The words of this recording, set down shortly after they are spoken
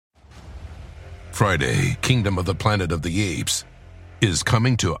Friday, Kingdom of the Planet of the Apes is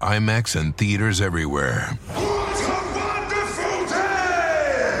coming to IMAX and theaters everywhere. What a wonderful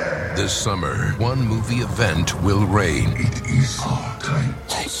day! This summer, one movie event will reign. It is our time.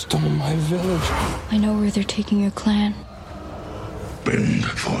 They stole my village. I know where they're taking your clan. Bend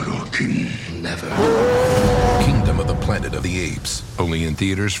for your king. Never. Kingdom of the Planet of the Apes. Only in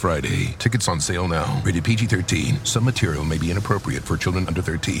theaters Friday. Tickets on sale now. Rated PG-13. Some material may be inappropriate for children under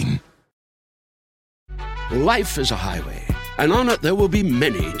 13. Life is a highway, and on it there will be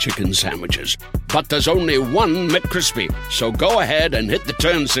many chicken sandwiches. But there's only one McCrispy. So go ahead and hit the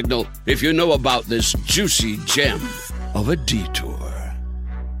turn signal if you know about this juicy gem of a detour.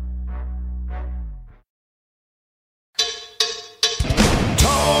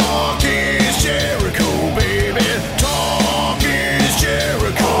 Talk is Jericho, baby. Talk is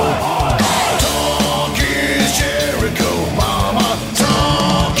Jericho. Talk is Jericho, mama.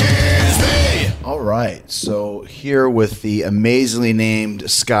 Talk is me. All right, so here with the amazingly named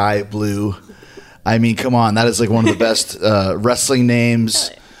Skye Blue. I mean, come on, that is like one of the best wrestling names,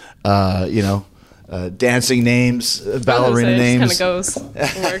 dancing names, ballerina names. Kind of goes.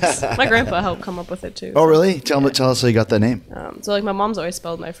 It works. My grandpa helped come up with it too. Oh, really? Tell us how you got that name. So like my mom's always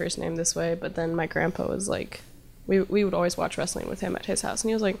spelled my first name this way, but then my grandpa was like, we would always watch wrestling with him at his house, and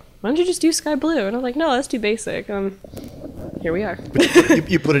he was like, why don't you just do Skye Blue? And I was like, no, that's too basic. Here we are.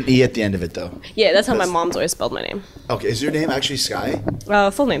 You put an E at the end of it, though. Yeah, that's how my mom's always spelled my name. Okay, is your name actually Skye?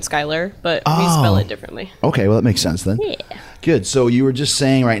 Full name Skylar, but we spell it differently. Okay, well, that makes sense then. Yeah. Good. So you were just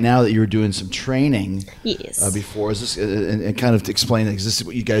saying right now that you were doing some training. Yes. Before. Is this and kind of to explain? Is this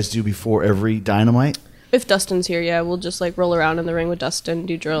what you guys do before every Dynamite? If Dustin's here, yeah, we'll just like roll around in the ring with Dustin,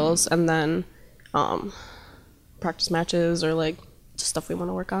 do drills, and then practice matches or like just stuff we want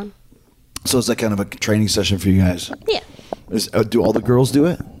to work on. So is that kind of a training session for you guys? Yeah. Do all the girls do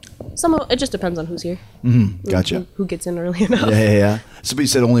it? It just depends on who's here. Mm-hmm. Gotcha. Who gets in early enough. Yeah. So, but you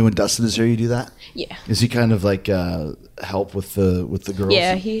said only when Dustin is here you do that? Yeah. Is he kind of like help with the girls?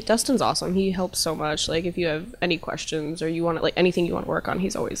 Yeah, Dustin's awesome. He helps so much. Like if you have any questions or you want to, like anything you want to work on,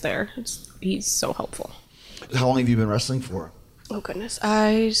 he's always there. He's so helpful. How long have you been wrestling for? Oh goodness,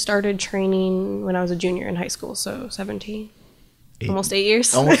 I started training when I was a junior in high school, so 17. Almost 8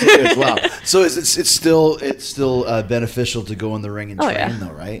 years. Almost 8 years. Wow. So it's still beneficial to go in the ring and train, though,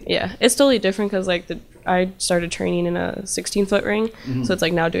 right? Yeah, it's totally different because like I started training in a 16-foot ring, so it's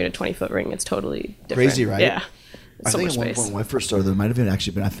like now doing a 20-foot ring. It's totally different. Crazy, right? Yeah. I think at one point when I first started, there might have been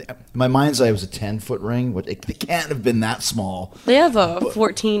in my mind's eye, it was a 10-foot ring. They can't have been that small. They have a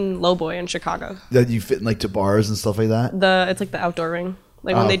 14 low boy in Chicago. That you fit in like to bars and stuff like that? It's like the outdoor ring.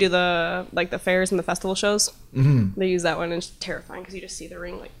 Like when they do the fairs and the festival shows, they use that one, and it's terrifying because you just see the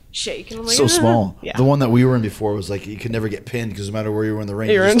ring like shake. And I'm like, so small. Yeah. The one that we were in before was like you could never get pinned because no matter where you were in the ring,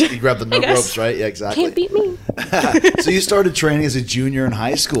 you grab the ropes, right? Yeah, exactly. Can't beat me. So you started training as a junior in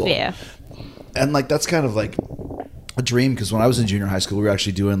high school. Yeah. And like that's kind of like a dream because when I was in junior high school, we were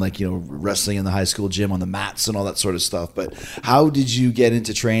actually doing like wrestling in the high school gym on the mats and all that sort of stuff. But how did you get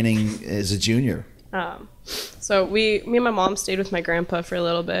into training as a junior? So me and my mom stayed with my grandpa for a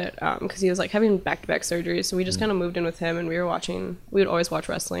little bit because he was like having back-to-back surgeries. So we just kind of moved in with him, and we would always watch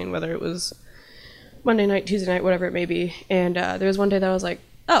wrestling, whether it was Monday night, Tuesday night, whatever it may be. And there was one day that I was like,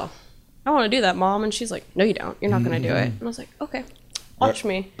 oh, I want to do that, Mom. And she's like, no, you don't. You're not going to do it. And I was like, okay, watch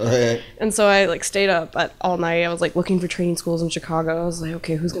me. Okay. And so I like stayed up all night. I was like looking for training schools in Chicago. I was like,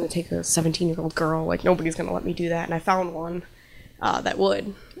 okay, who's going to take a 17-year-old girl? Like nobody's going to let me do that. And I found one that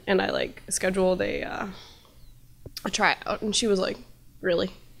would. And I like scheduled a tryout, and she was like, really?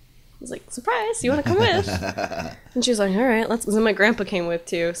 I was like, surprise, you want to come with? And she was like, all right, let's. And then my grandpa came with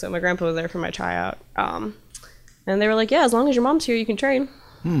too, so my grandpa was there for my tryout. And they were like, yeah, as long as your mom's here, you can train.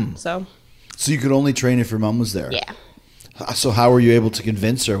 So you could only train if your mom was there? Yeah. So how were you able to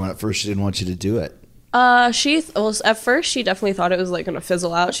convince her when at first she didn't want you to do it? At first she definitely thought it was like gonna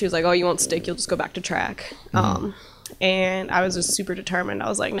fizzle out. She was like, oh, you won't stick, you'll just go back to track. And I was just super determined. I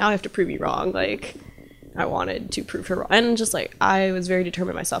was like, now I have to prove you wrong. Like, I wanted to prove her wrong. And just like, I was very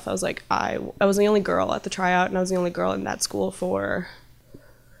determined myself. I was like, I was the only girl at the tryout, and I was the only girl in that school for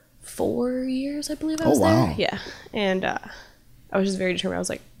 4 years, I believe I was there. Yeah. And I was just very determined. I was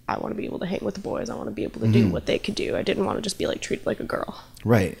like, I want to be able to hang with the boys. I want to be able to do what they could do. I didn't want to just be like treated like a girl.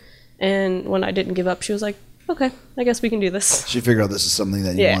 Right. And when I didn't give up, she was like, okay, I guess we can do this. She figured out this is something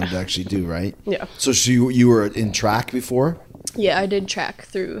that you wanted to actually do, right? Yeah. So you were in track before? Yeah, I did track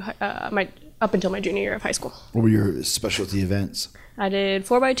through up until my junior year of high school. What were your specialty events? I did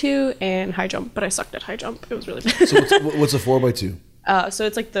 4x2 and high jump, but I sucked at high jump. It was really bad. So what's a 4x2? So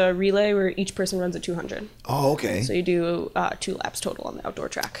it's like the relay where each person runs at 200. Oh, okay. So you do 2 laps total on the outdoor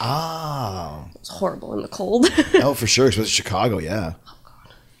track. Ah. It's horrible in the cold. Oh, for sure, especially Chicago, yeah.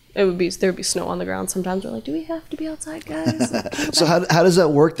 There would be snow on the ground. Sometimes we're like, do we have to be outside, guys? So how does that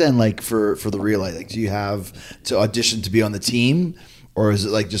work then, like for the relay? Like, do you have to audition to be on the team? Or is it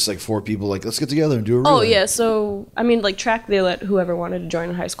like just like 4 people like, let's get together and do a relay? Oh, yeah. So, I mean, like track, they let whoever wanted to join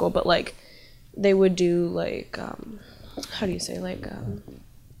in high school. But like they would do like, how do you say, like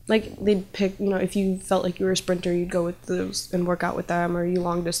they'd pick, if you felt like you were a sprinter, you'd go with those and work out with them, or you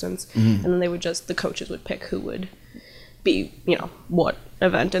long distance. And then the coaches would pick who would be, what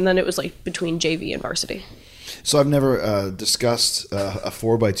event. And then it was like between JV and varsity. So I've never discussed a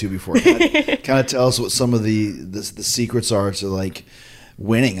 4x2 before. Kind of tell us what some of the secrets are to like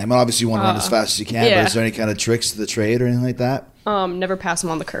winning. I mean, obviously you want to run as fast as you can, but is there any kind of tricks to the trade or anything like that? Never pass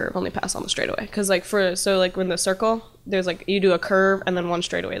them on the curve, only pass on the straightaway. Because like when the circle, there's like you do a curve and then one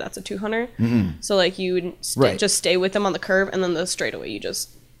straightaway, that's a 200. So like you would just stay with them on the curve, and then the straightaway you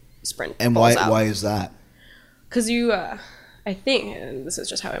just sprint. And why is that? Because I think, and this is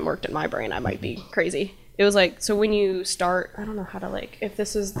just how it worked in my brain, I might be crazy. It was like, so when you start, I don't know how to like, if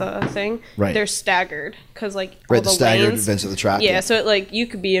this is the thing, they're staggered because like all the staggered lanes, events of the track. Yeah, so it like you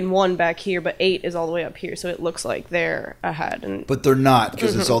could be in 1 back here, but 8 is all the way up here, so it looks like they're ahead. But they're not,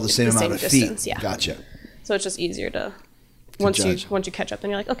 because it's all the same amount of distance, feet. yeah. Gotcha. So it's just easier to once you catch up, then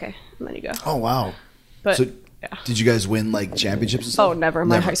you're like, okay, and then you go. Oh wow! But so, did you guys win like championships and Oh, stuff? never.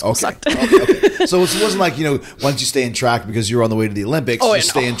 My high school sucked. Okay. So it wasn't like once you stay in track because you're on the way to the Olympics, you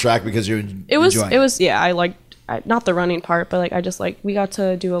stay in track because you're enjoying. It was I liked. Not the running part, but like I just like we got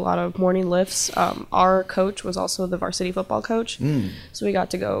to do a lot of morning lifts. Our coach was also the varsity football coach, so we got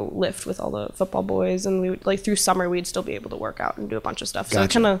to go lift with all the football boys, and we would like through summer we'd still be able to work out and do a bunch of stuff. So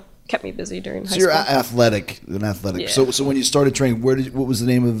it kind of kept me busy during high school. So you're athletic. Yeah. So when you started training, what was the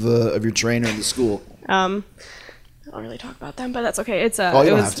name of your trainer in the school? I don't really talk about them, but that's okay. It's you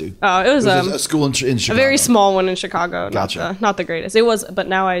don't have to. It was a school in Chicago. A very small one in Chicago. Gotcha. Not the greatest. It was, but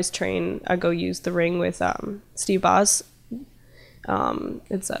now I go use the ring with Steve Boz.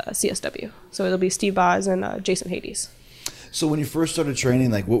 It's a CSW, so it'll be Steve Boz and Jason Hades. So when you first started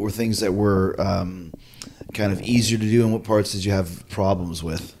training, like what were things that were kind of easier to do, and what parts did you have problems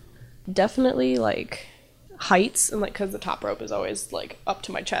with? Definitely like heights, and like because the top rope is always like up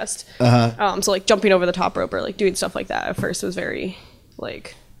to my chest. So like jumping over the top rope or like doing stuff like that at first was very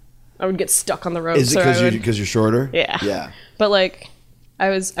like I would get stuck on the rope. Is it because you're shorter? Yeah. But like I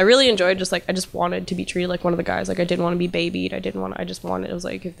really enjoyed I just wanted to be treated like one of the guys. Like I didn't want to be babied. It was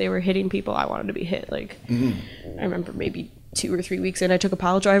like if they were hitting people, I wanted to be hit. Like I remember maybe 2 or 3 weeks in, I took a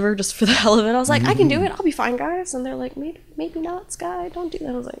pile driver just for the hell of it. I was like, I can do it. I'll be fine, guys. And they're like, maybe not, Skye. Don't do that.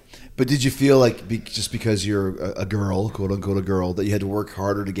 I was like, but did you feel like just because you're a girl, quote unquote a girl, that you had to work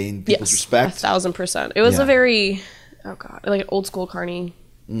harder to gain people's respect? 1,000%. It was a very, like an old school carny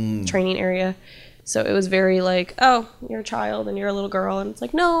training area. So it was very like, oh, you're a child and you're a little girl, and it's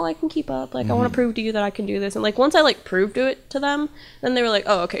like, no, I can keep up. Like I want to prove to you that I can do this. And like once I like proved it to them, then they were like,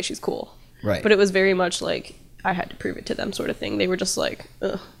 oh, okay, she's cool. Right. But it was very much like I had to prove it to them sort of thing. They were just like,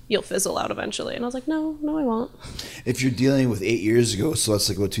 ugh, you'll fizzle out eventually. And I was like, no, I won't. If you're dealing with 8 years ago, so that's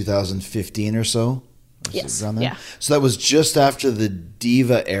like what, 2015 or so? Yes. Around there? Yeah. So that was just after the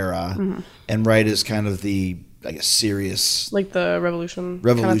diva era, and right as kind of the, I guess, serious... Like the revolution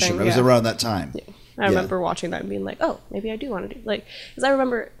kind of thing, It was around that time. Yeah. I remember watching that and being like, oh, maybe I do want to do, like, because I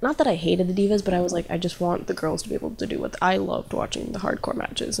remember, not that I hated the divas, but I was like, I just want the girls to be able to do what I loved watching the hardcore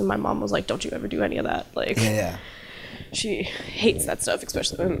matches, and my mom was like, don't you ever do any of that, like, she hates that stuff,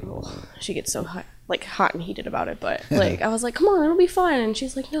 especially when she gets so hot and heated about it, but like, I was like, come on, it'll be fun, and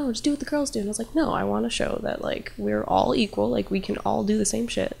she's like, no, just do what the girls do, and I was like, no, I want to show that, like, we're all equal, like, we can all do the same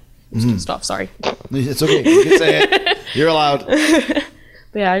shit. Stop, sorry. It's okay, you can say it, you're allowed.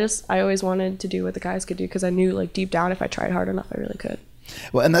 But yeah, I always wanted to do what the guys could do because I knew like deep down if I tried hard enough, I really could.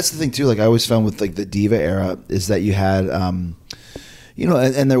 Well, and that's the thing too. Like I always found with like the diva era is that you had, and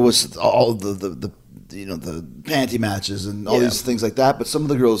there was all the panty matches and all these things like that. But some of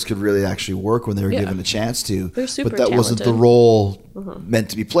the girls could really actually work when they were given a chance to. They're super But that talented. wasn't the role meant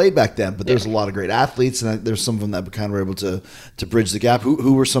to be played back then. But there's a lot of great athletes, and there's some of them that kind of were able to bridge the gap.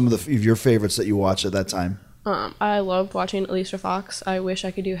 Who were some of your favorites that you watched at that time? I loved watching Alicia Fox. I wish I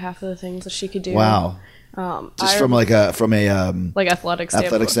could do half of the things that she could do. Wow. Just from a athletic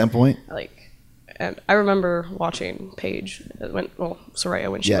standpoint. Like, and I remember watching Paige Soraya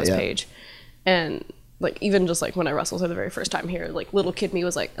when she was Paige, and like even just like when I wrestled her the very first time here, like little kid me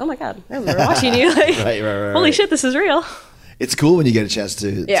was like, oh my god, I remember watching you. Like, right. holy shit, this is real. It's cool when you get a chance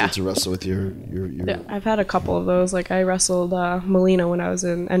to Yeah. to wrestle with your Yeah, I've had a couple of those. Like I wrestled Melina when I was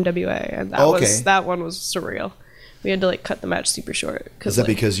in NWA, and that one was surreal. We had to like cut the match super short. Is that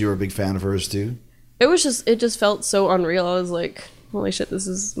because you were a big fan of hers too? It just felt so unreal. I was like, holy shit, this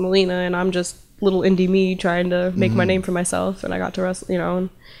is Melina, and I'm just little indie me trying to make my name for myself, and I got to wrestle,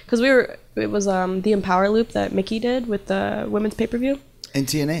 because it was the Empower Loop that Mickey did with the women's pay-per-view. And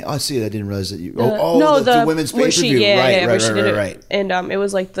TNA? Oh, I see it. I didn't realize that you... the women's where pay-per-view. Right. And it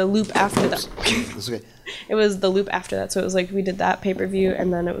was like the loop after that. That's okay. It was the loop after that. So it was like we did that pay-per-view,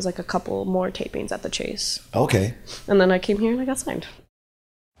 and then it was like a couple more tapings at the Chase. Okay. And then I came here and I got signed.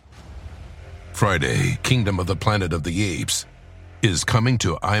 Friday, Kingdom of the Planet of the Apes is coming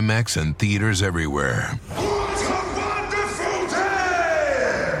to IMAX and theaters everywhere. What a wonderful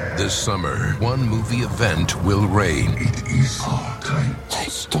day! This summer, one movie event will reign. It is our time. They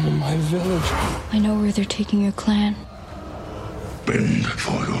stole my village. I know where they're taking your clan. Bend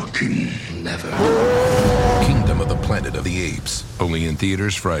for your king. Never. Kingdom of the Planet of the Apes. Only in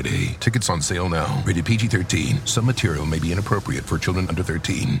theaters Friday. Tickets on sale now. Rated PG-13. Some material may be inappropriate for children under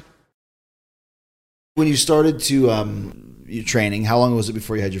 13. When you started to your training, how long was it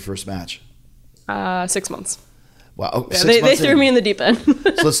before you had your first match? 6 months. Wow. Yeah, they threw me in the deep end.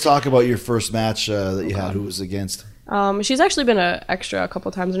 So let's talk about your first match that you had. Who was against? She's actually been an extra a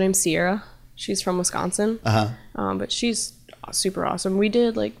couple times. Her name's Sierra. She's from Wisconsin. But she's super awesome. We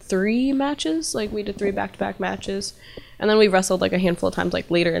did like 3 matches. Like we did 3 back-to-back matches. And then we wrestled like a handful of times like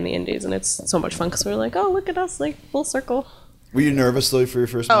later in the indies. And it's so much fun because we're like, oh, look at us, like full circle. Were you nervous though for your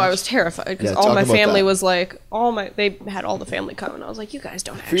first match? Oh, I was terrified because all my family was like, they had all the family come, and I was like, you guys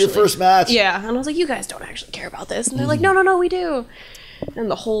don't actually. For your first match? Yeah, and I was like, you guys don't actually care about this, and they're like, no, we do. And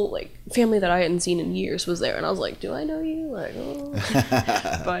the whole like family that I hadn't seen in years was there, and I was like, do I know you? Like, oh.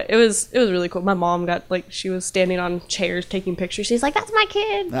 But it was really cool. My mom got she was standing on chairs taking pictures. She's like, that's my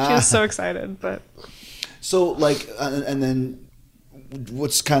kid. She was so excited. But so like, and then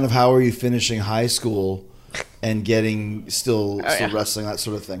what's kind of how are you finishing high school? And getting still wrestling, that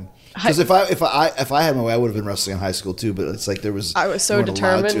sort of thing. Because if I had my way, I would have been wrestling in high school too. But it's like I was so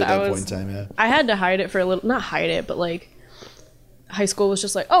determined. At that point in time, yeah. I had to hide it for a little, not hide it, but like high school was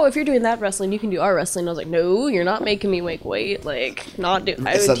just like, oh, if you're doing that wrestling, you can do our wrestling. I was like, no, you're not making me make weight. Like not do.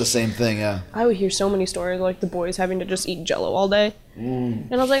 It's not the same thing, yeah. I would hear so many stories like the boys having to just eat Jello all day,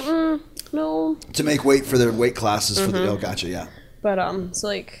 and I was like, no. To make weight for their weight classes for the gotcha, yeah. But so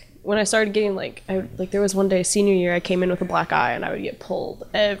like. When I started getting there was one day senior year I came in with a black eye and I would get pulled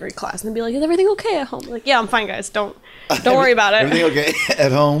every class and they'd be like, is everything okay at home? Like, yeah, I'm fine, guys. Don't worry about it. Everything okay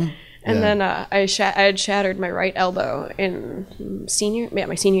at home? And then I had shattered my right elbow in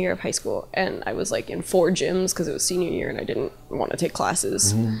my senior year of high school, and I was like in 4 gyms because it was senior year and I didn't want to take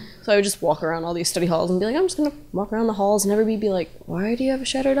classes. So I would just walk around all these study halls and be like, I'm just gonna walk around the halls, and everybody be like, why do you have a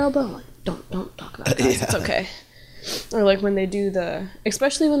shattered elbow? I'm like, don't talk about it, guys. It's okay. Or like when they do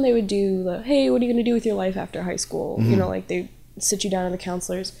especially when they would do hey, what are you going to do with your life after high school? Like they sit you down in the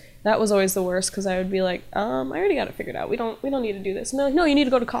counselors. That was always the worst because I would be like, I already got it figured out. We don't need to do this. And they're like, no, you need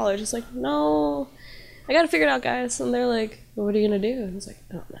to go to college. It's like, no, I got it figured out, guys. And they're like, well, what are you going to do? And it's like,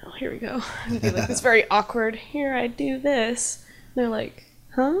 oh no, here we go. And it'd be like, it's very awkward. Here, I do this. And they're like,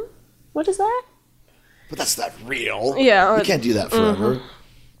 huh? What is that? But that's not real. Yeah. You can't do that forever.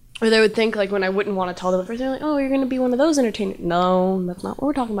 Or they would think, like, when I wouldn't want to tell them at first, they're like, oh, you're going to be one of those entertainers. No, that's not what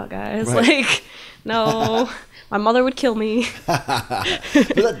we're talking about, guys. Right. Like, no, my mother would kill me. But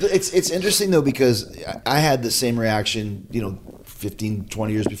it's interesting, though, because I had the same reaction, 15,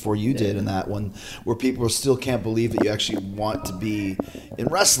 20 years before you did in that one, where people still can't believe that you actually want to be in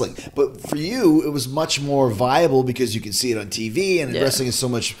wrestling. But for you, it was much more viable because you can see it on TV, and wrestling is so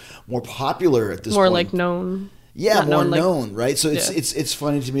much more popular at this point. More, like, known. Yeah, more known, right? So it's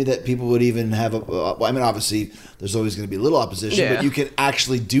funny to me that people would even have obviously there's always going to be a little opposition, but you can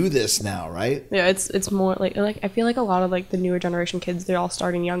actually do this now, right? Yeah, it's more like I feel like a lot of like the newer generation kids, they're all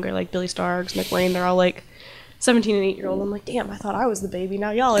starting younger, like Billy Starks, Nick Lane, they're all like 17 and 8-year-old. I'm like, damn, I thought I was the baby.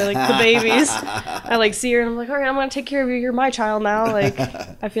 Now y'all are like the babies. I like see her and I'm like, all right, I'm gonna take care of you. You're my child now. Like,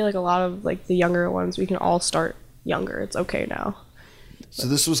 I feel like a lot of like the younger ones, we can all start younger. It's okay now. So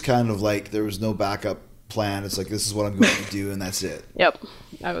this was kind of like there was no backup plan. It's like, this is what I'm going to do, and that's it. Yep.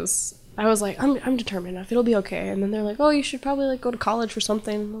 I was like, I'm determined enough. It'll be okay. And then they're like, oh, you should probably like go to college for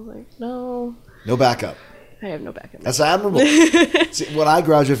something. And I was like, no backup. I have no backup. That's admirable. See, when I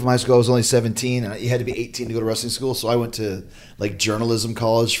graduated from high school, I was only 17, and you had to be 18 to go to wrestling school. So I went to like journalism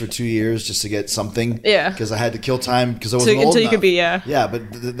college for 2 years just to get something. Yeah. Because I had to kill time because I wasn't old until enough. You could be, yeah. Yeah, but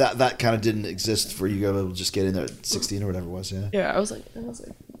that kind of didn't exist for you to just get in there at 16 or whatever it was. Yeah. Yeah, I was like,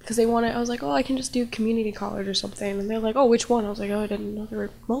 because they wanted, I was like, oh, I can just do community college or something. And they're like, oh, which one? I was like, oh, I didn't know there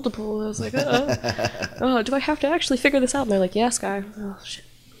were multiple. I was like, oh, do I have to actually figure this out? And they're like, yeah, Skye. Oh, shit.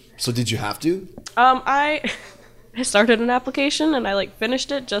 So did you have to? I started an application and I like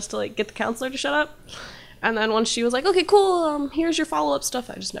finished it just to like get the counselor to shut up. And then once she was like, okay, cool, here's your follow-up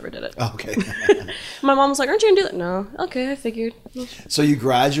stuff, I just never did it. Oh, okay. My mom was like, aren't you gonna do that? No. Okay, I figured. So you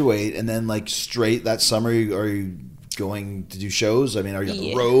graduate and then like straight that summer, are you going to do shows? I mean, are you on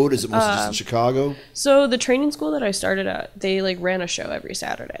the road? Is it mostly just in Chicago? So the training school that I started at, they like ran a show every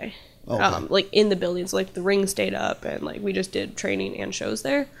Saturday. Okay. Like in the buildings, like the ring stayed up and like we just did training and shows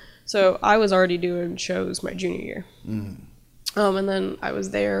there. So I was already doing shows my junior year. And then I was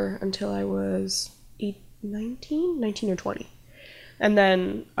there until I was 19 or 20. And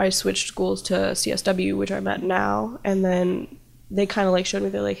then I switched schools to CSW, which I'm at now. And then they kind of like showed me,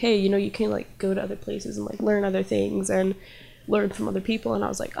 they're like, hey, you know, you can like go to other places and like learn other things and learn from other people. And I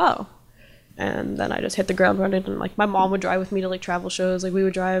was like, oh. And then I just hit the ground running, and like my mom would drive with me to like travel shows. Like we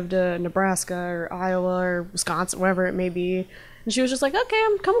would drive to Nebraska or Iowa or Wisconsin, wherever it may be. And she was just like, okay,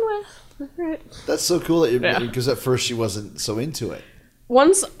 I'm coming with. All right. That's so cool that because at first she wasn't so into it.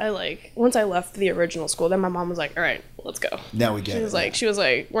 Once I left the original school, then my mom was like, all right, let's go. Now we get it. She was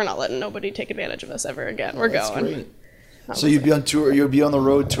like, we're not letting nobody take advantage of us ever again. We're going. Great. So you'd be on tour, you'd be on the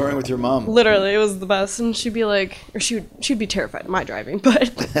road touring with your mom. Literally, it was the best. And she'd be like, or she'd be terrified of my driving,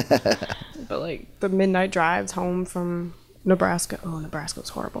 but like the midnight drives home from Nebraska. Oh, Nebraska was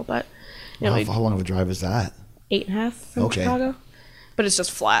horrible, but you know, how long of a drive is that? 8.5 from Chicago. But it's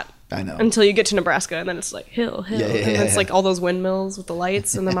just flat. I know. Until you get to Nebraska, and then it's like hill. And then it's like all those windmills with the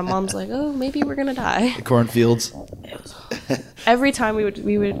lights, and then my mom's like, "Oh, maybe we're gonna die." The cornfields. Every time I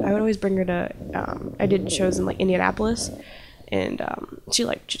would always bring her to. I did shows in like Indianapolis, and she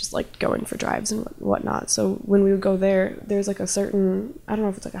just liked going for drives and whatnot. So when we would go there, there's like a certain, I don't know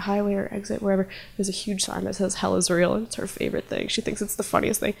if it's like a highway or exit, wherever. There's a huge sign that says "Hell is real," and it's her favorite thing. She thinks it's the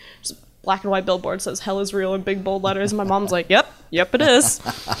funniest thing. Just black and white billboard says "Hell is real" in big bold letters, and my mom's like, "Yep, it is."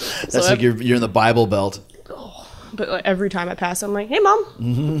 That's so like you're in the Bible Belt. But like, every time I pass, I'm like, "Hey,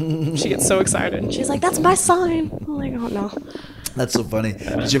 mom!" She gets so excited. She's like, "That's my sign." I'm like, "Oh no." That's so funny.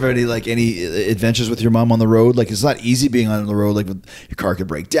 Did you ever any adventures with your mom on the road? Like, it's not easy being on the road. Like, your car could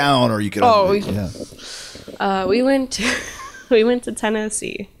break down, or you could. We went to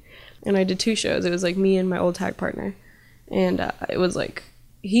Tennessee, and I did 2 shows. It was like me and my old tag partner, and it was like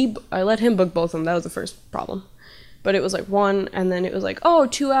I let him book both of them. That was the first problem. But it was like one, and then it was like,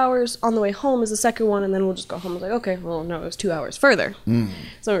 2 hours on the way home is the second one, and then we'll just go home. I was like, okay, well, no, it was 2 hours further.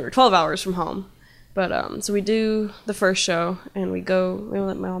 So we were 12 hours from home. But, so we do the first show, and we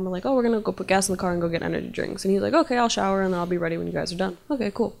let my mom, like, we're going to go put gas in the car and go get energy drinks. And he's like, okay, I'll shower, and then I'll be ready when you guys are done. Okay,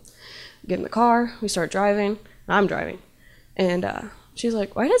 cool. Get in the car, we start driving, I'm driving. And she's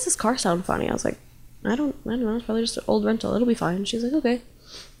like, why does this car sound funny? I was like, I don't know, it's probably just an old rental, it'll be fine. She's like, okay.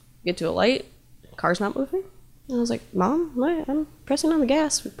 Get to a light, car's not moving. And I was like, Mom, I'm pressing on the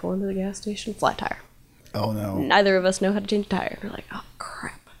gas. We pull into the gas station, flat tire. Oh no. Neither of us know how to change a tire. We're like, oh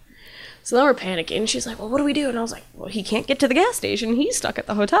crap. So then we're panicking. She's like, well, what do we do? And I was like, well, he can't get to the gas station. He's stuck at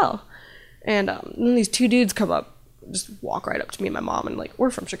the hotel. And then these 2 dudes come up, just walk right up to me and my mom, and like,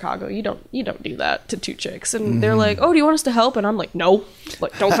 we're from Chicago. You don't do that to 2 chicks. And they're like, oh, do you want us to help? And I'm like, no,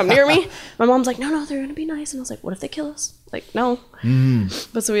 like, don't come near me. My mom's like, no, they're gonna be nice. And I was like, what if they kill us? Like, no.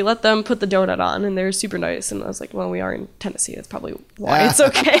 But so we let them put the donut on, and they're super nice. And I was like, well, we are in Tennessee. That's probably why it's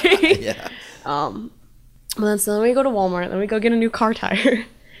okay. But then so then we go to Walmart, then we go get a new car tire.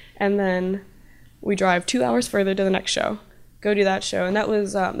 And then we drive 2 hours further to the next show, go do that show. And that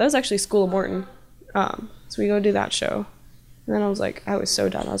was actually School of Morton. So we go do that show. And then I was so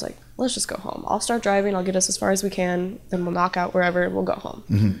done. I was like, let's just go home. I'll start driving. I'll get us as far as we can. Then we'll knock out wherever and we'll go home.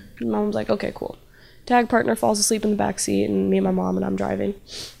 And Mom's like, okay, cool. Tag partner falls asleep in the back seat, and me and my mom, and I'm driving.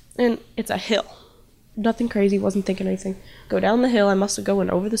 And it's a hill. Nothing crazy. Wasn't thinking anything. Go down the hill. I must have gone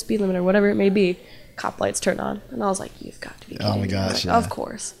over the speed limit or whatever it may be. Cop lights turn on. And I was like, you've got to be kidding me. Oh my gosh, like, of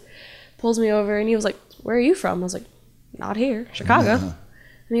course. Pulls me over, and he was like, where are you from? I was like, not here, Chicago.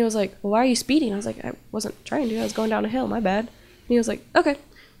 And he was like, well, why are you speeding? I was like, I wasn't trying to. I was going down a hill. My bad. And he was like, okay.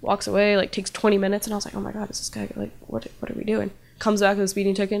 Walks away, like, takes 20 minutes. And I was like, oh my God, is this guy, like, what are we doing? Comes back with a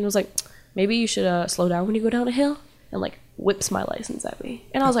speeding ticket and was like, maybe you should slow down when you go down a hill. And, like, whips my license at me.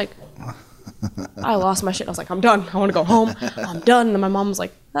 And I was like, I lost my shit. I was like, I'm done. I want to go home. I'm done. And my mom was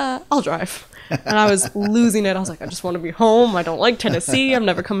like, I'll drive. And I was losing it. I was like, I just want to be home. I don't like Tennessee. I'm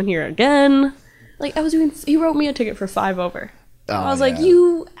never coming here again. Like, he wrote me a ticket for 5 over. I was like,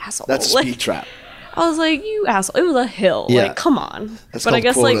 you asshole. That's speed trap. I was like, you asshole. It was a hill. Yeah. Like, come on. That's but I called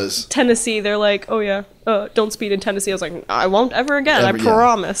guess, quotas. like, Tennessee, they're like, oh, yeah, don't speed in Tennessee. I was like, I won't ever again. I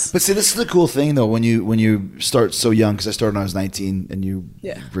promise. But see, this is the cool thing, though, when you start so young, because I started when I was 19, and you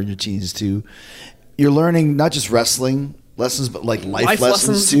were in your teens, too. You're learning not just wrestling lessons, but like life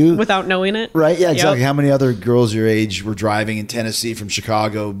lessons too, without knowing it. Right? Yeah, exactly. Yep. How many other girls your age were driving in Tennessee from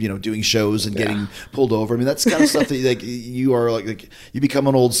Chicago, doing shows and getting pulled over? I mean, that's kind of stuff that you are like you become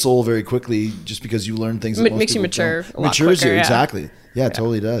an old soul very quickly just because you learn things. That Makes you mature. A lot matures quicker, you exactly. Yeah, it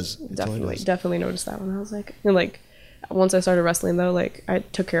totally does. Definitely noticed that when I was like, once I started wrestling though, like I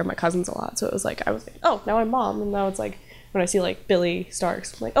took care of my cousins a lot, so it was like I was like, oh, now I'm mom, and now it's like. When I see like Billy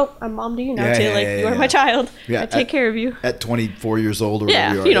Starks, I'm like, oh, I'm mom to you now too. You are my child. Yeah, I take care of you. At 24 years old or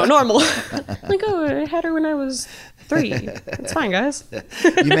whatever you are. Normal. Like, oh, I had her when I was 3. It's fine, guys.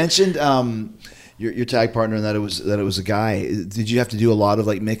 You mentioned your tag partner and that it was a guy. Did you have to do a lot of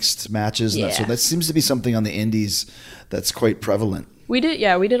like mixed matches? Yeah. So that seems to be something on the indies that's quite prevalent. We did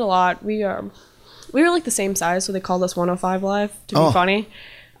a lot. We were like the same size, so they called us 105 Live to be funny.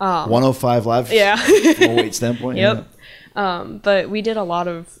 105 Live? Yeah. From a weight standpoint? Yep. Yeah. But we did a lot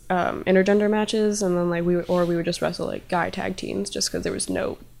of intergender matches, and then like we would just wrestle like guy tag teams just because there was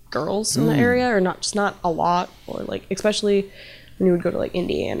no girls in the area, or not a lot, or like especially when you would go to like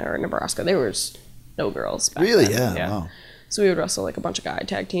Indiana or Nebraska, there was no girls back really then. yeah wow. So we would wrestle like a bunch of guy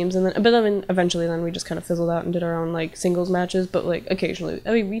tag teams, and then eventually we just kind of fizzled out and did our own like singles matches, but like occasionally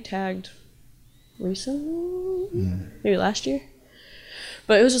we tagged recently, maybe last year,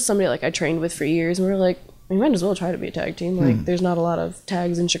 but it was just somebody like I trained with for years, and we were like, we might as well try to be a tag team. Like, there's not a lot of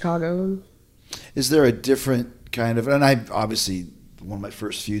tags in Chicago. Is there a different kind of, and I obviously, one of my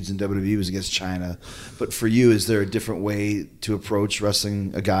first feuds in WWE was against China, but for you, is there a different way to approach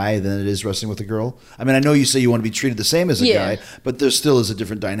wrestling a guy than it is wrestling with a girl? I mean, I know you say you want to be treated the same as a guy, but there still is a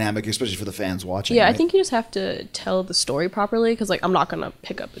different dynamic, especially for the fans watching. Yeah, right? I think you just have to tell the story properly, because, like, I'm not going to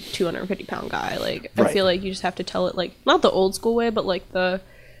pick up a 250-pound guy. Like, I feel like you just have to tell it, like, not the old school way, but, like,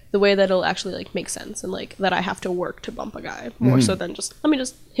 the way that it'll actually like make sense, and like that I have to work to bump a guy more so than just let me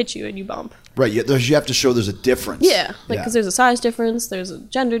just hit you and you bump. Right. You have to show there's a difference. Yeah. Like because there's a size difference, there's a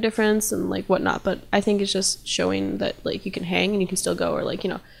gender difference, and like whatnot. But I think it's just showing that like you can hang and you can still go, or like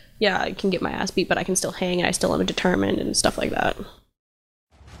I can get my ass beat, but I can still hang and I still am determined and stuff like that.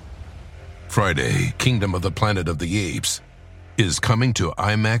 Friday, Kingdom of the Planet of the Apes is coming to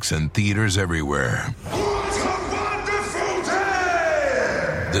IMAX and theaters everywhere.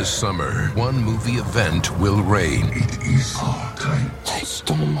 This summer, one movie event will reign. It is our time. They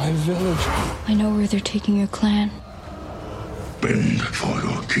stole my village. I know where they're taking your clan. Bend for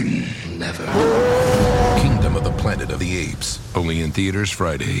your king. Never. Kingdom of the Planet of the Apes. Only in theaters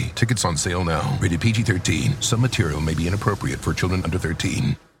Friday. Tickets on sale now. Rated PG-13. Some material may be inappropriate for children under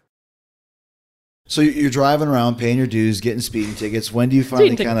 13. So you're driving around, paying your dues, getting speeding tickets. When do you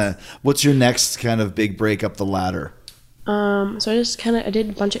finally what's your next kind of big break up the ladder? So I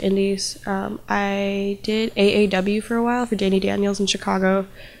did a bunch of indies. I did AAW for a while for Danny Daniels in Chicago.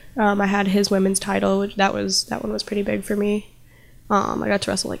 I had his women's title, which that one was pretty big for me. I got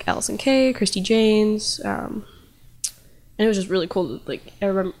to wrestle like Allison Kay, Christy Janes, and it was just really cool. Like I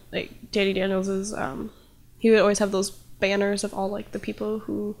remember, like Danny Daniels is, he would always have those banners of all like the people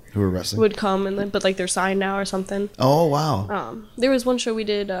who were wrestling would come, and then but like they're signed now or something. Oh wow! There was one show we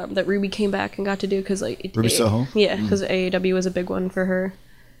did that Ruby came back and got to do because like Ruby Soho. Yeah, because AAW was a big one for her.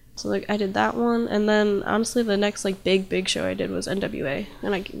 So like I did that one, and then honestly the next like big show I did was NWA,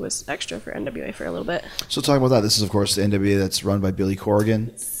 and I was extra for NWA for a little bit. So talk about that. This is of course the NWA that's run by Billy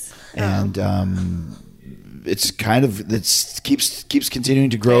Corgan, and it's kind of keeps continuing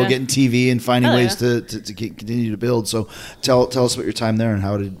to grow, getting TV and finding ways to continue to build. So tell us about your time there and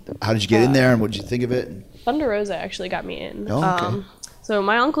how did you get in there and what did you think of it? Thunder Rosa actually got me in. Oh, okay. So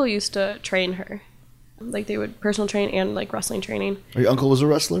my uncle used to train her. Like they would personal train and like wrestling training. Your uncle was a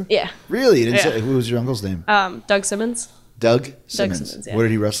wrestler? Yeah. Really? You didn't say who was your uncle's name? Doug Simmons. Doug Simmons. Doug Simmons, yeah. Where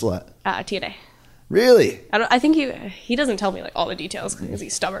did he wrestle at? TNA. Really? I think he doesn't tell me like all the details because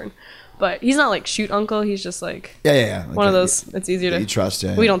he's stubborn. But he's not like shoot uncle. He's just like one of those. It's easier to you trust.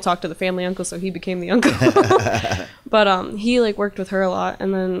 Yeah, we don't talk to the family uncle, so he became the uncle. But he like worked with her a lot,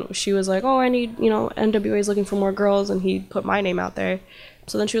 and then she was like, "Oh, I need NWA's looking for more girls," and he put my name out there.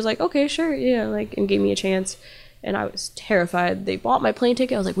 So then she was like, "Okay, sure, yeah," like and gave me a chance. And I was terrified. They bought my plane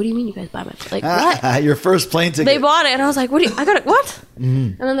ticket. I was like, "What do you mean you guys buy my like what?" Your first plane ticket. They bought it, and I was like, "What? I got it? What?" Mm-hmm.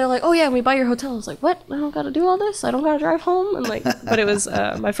 And then they're like, "Oh yeah, we buy your hotel." I was like, "What? I don't got to do all this. I don't got to drive home." And like, but it was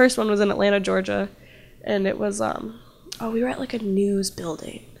my first one was in Atlanta, Georgia, and it was we were at like a news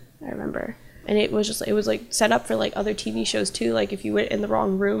building. I remember. And it was just, it was like set up for like other TV shows too. Like if you went in the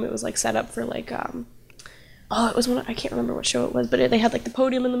wrong room, it was like set up for like, it was I can't remember what show it was, but they had like the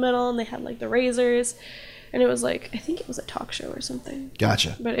podium in the middle and they had like the razors. And it was like, I think it was a talk show or something.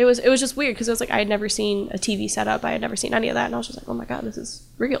 Gotcha. But it was just weird because it was like I had never seen a TV setup. I had never seen any of that. And I was just like, oh my God, this is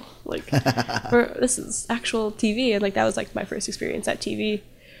real. Like, this is actual TV. And like that was like my first experience at TV.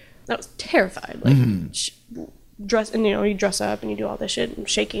 I was terrified. Like, you dress up and you do all this shit and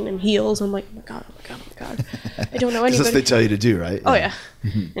shaking and heels. I'm like, oh my God, oh my God, oh my God. I don't know anybody. That's what they tell you to do, right? Oh, yeah.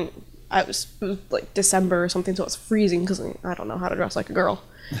 And it was like December or something, so it was freezing because I don't know how to dress like a girl.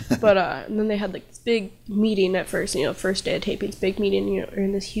 But and then they had like this big meeting at first, first day of taping, big meeting, you're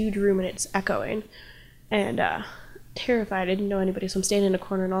in this huge room and it's echoing. And terrified, I didn't know anybody, so I'm standing in a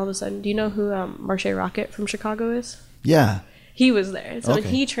corner and all of a sudden, do you know who Marche Rocket from Chicago is? Yeah. He was there. So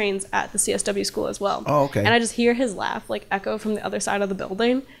he trains at the CSW school as well. Oh, okay. And I just hear his laugh like echo from the other side of the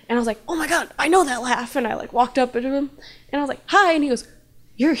building. And I was like, oh my God, I know that laugh. And I like walked up to him and I was like, hi. And he goes,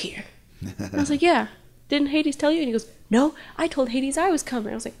 you're here. And I was like, yeah. Didn't Hades tell you? And he goes, no, I told Hades I was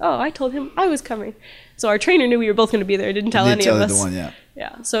coming. I was like, oh, I told him I was coming. So our trainer knew we were both going to be there. Didn't tell any of us. The one, yeah.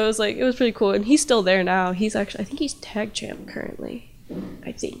 Yeah. So it was pretty cool. And he's still there now. He's actually, I think he's tag champ currently.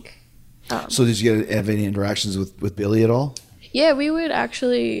 I think. So did you have any interactions with Billy at all? Yeah, we would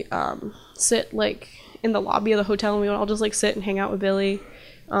actually sit like in the lobby of the hotel, and we would all just like sit and hang out with Billy.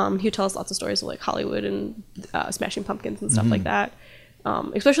 He would tell us lots of stories of like Hollywood and Smashing Pumpkins and stuff like that.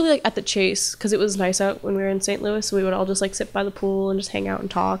 Especially like at the Chase, because it was nice out when we were in St. Louis, so we would all just like sit by the pool and just hang out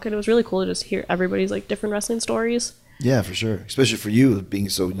and talk, and it was really cool to just hear everybody's like different wrestling stories. Yeah, for sure. Especially for you being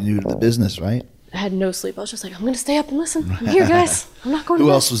so new to the business, right? I had no sleep. I was just like, I'm gonna stay up and listen. I'm here, guys. I'm not going to Who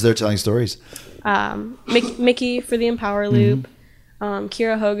bed. else was there telling stories? Mickey for the Empower Loop.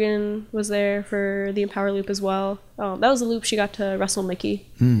 Kira Hogan was there for the Empower Loop as well. That was the loop she got to wrestle Mickey.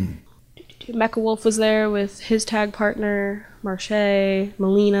 Mecha Wolf was there with his tag partner, Marche,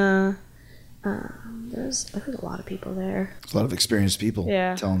 Melina. There's a lot of people there. There's a lot of experienced people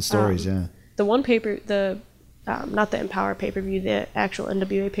telling stories, yeah. The one not the Empower pay-per-view, the actual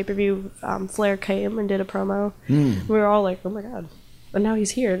NWA pay-per-view, Flair came and did a promo. We were all like, oh my God. But now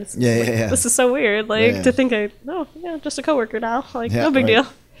he's here. This is so weird. Like, to think just a coworker now. Like, no big deal.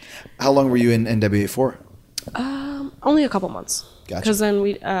 How long were you in NWA for? Only a couple months. Gotcha. Because then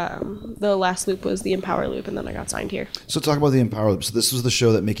the last loop was the Empower Loop, and then I got signed here. So talk about the Empower Loop. So this was the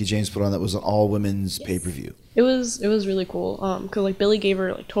show that Mickie James put on that was an all-women's pay-per-view. It was really cool. Because like Billy gave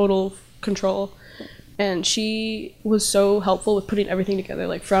her like total control, and she was so helpful with putting everything together,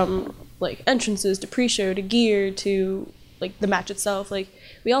 like from like entrances to pre-show to gear to like the match itself. Like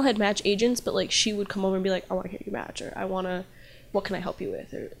we all had match agents, but like she would come over and be like, I want to hear your match, or what can I help you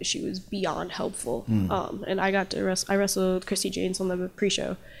with? Or she was beyond helpful. And I got to I wrestled Christy James on the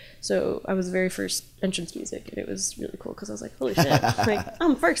pre-show, so I was the very first entrance music, and it was really cool because I was like, holy shit, like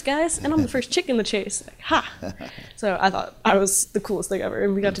I'm first, guys, and I'm the first chick in the Chase. Like, ha! So I thought I was the coolest thing ever,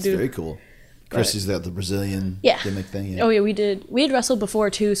 and we got to do. Very cool. Christy's the Brazilian gimmick thing. Yeah. Oh yeah, we had wrestled before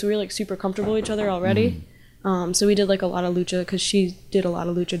too, so we were like super comfortable with each other already. So we did like a lot of lucha because she did a lot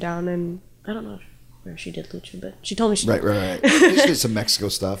of lucha down in, I don't know where she did lucha, but she told me she did. Right. She did some Mexico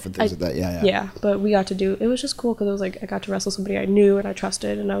stuff and things like that. Yeah, but we got to do, it was just cool because it was like I got to wrestle somebody I knew and I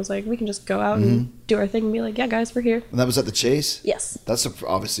trusted, and I was like, we can just go out and do our thing and be like, yeah guys, we're here. And that was at the Chase? Yes. That's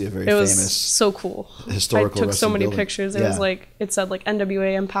obviously a very it was famous so cool. Historical I took so many building. pictures. It was like, it said like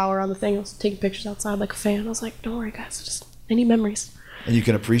NWA Empower on the thing. I was taking pictures outside like a fan. I was like, don't worry guys, I need memories. And you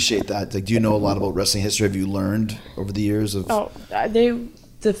can appreciate that. Like, do you know a lot about wrestling history? Have you learned over the years of?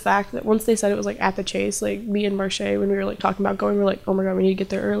 The fact that once they said it was like at the Chase, like me and Marche, when we were like talking about going, we were like, oh my God, we need to get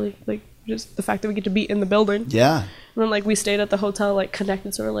there early. Like just the fact that we get to be in the building. Yeah. And then like we stayed at the hotel like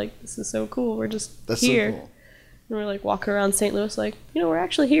connected, so we're like, this is so cool. We're just here. So cool. And we're like walking around St. Louis like, we're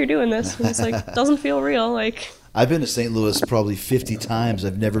actually here doing this. And it's like, doesn't feel real. Like I've been to St. Louis probably 50 times.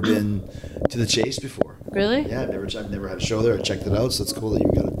 I've never been to the Chase before. Really? Yeah, I've never had a show there. I checked it out, so it's cool that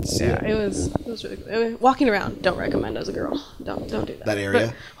you got to see it. Yeah, it was really cool. Walking around, don't recommend as a girl. Don't do that. That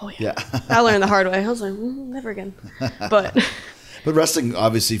area? But, yeah. I learned the hard way. I was like, never again. But wrestling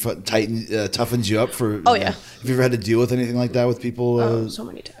obviously toughens you up for. Oh yeah. Have you ever had to deal with anything like that with people? So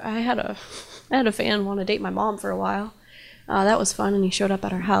many times. I had a fan want to date my mom for a while. That was fun, and he showed up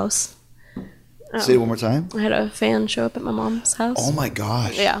at our house. Say it one more time. I had a fan show up at my mom's house. Oh my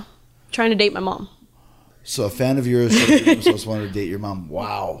gosh. Yeah, trying to date my mom. So a fan of yours supposed to want to date your mom.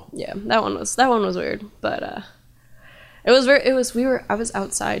 Wow. Yeah, that one was weird, but I was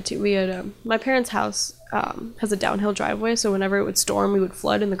outside too. We had my parents' house has a downhill driveway, so whenever it would storm, we would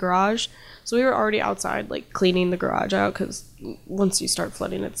flood in the garage. So we were already outside, like cleaning the garage out, because once you start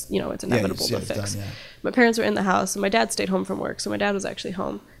flooding, it's it's inevitable to fix. Done, yeah. My parents were in the house, and my dad stayed home from work, so my dad was actually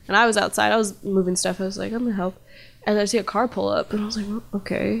home, and I was outside. I was moving stuff. I was like, I'm gonna help, and I see a car pull up, and I was like, well,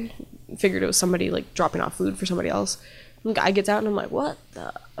 okay. Figured it was somebody like dropping off food for somebody else. And the guy gets out, and I'm like, what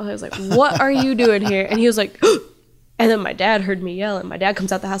the? I was like, what are you doing here? And he was like. And then my dad heard me yell, and my dad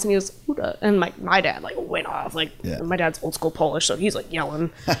comes out the house, and he goes, Uda. And my dad, like, went off. Like, my dad's old school Polish, so he's, like,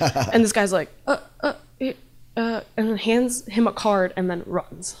 yelling. And this guy's like, and then hands him a card and then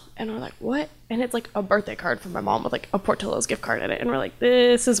runs. And we're like, what? And it's, like, a birthday card from my mom with, like, a Portillo's gift card in it. And we're like,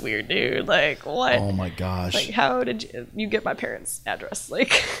 this is weird, dude. Like, what? Oh, my gosh. Like, how did you get my parents' address?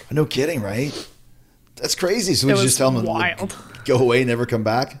 Like, no kidding, right? That's crazy. So we just tell him, wild. Go away, never come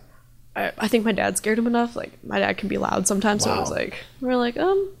back? I think my dad scared him enough. Like, my dad can be loud sometimes, so it was like, we're like,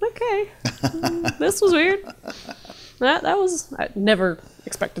 okay, this was weird. That was, I never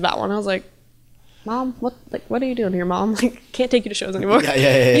expected that one. I was like, Mom, what are you doing here, Mom? Like, can't take you to shows anymore.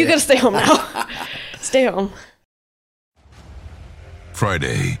 Yeah. You gotta stay home now. Stay home.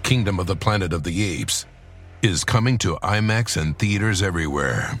 Friday, Kingdom of the Planet of the Apes is coming to IMAX and theaters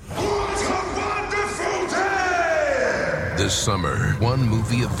everywhere. This summer, one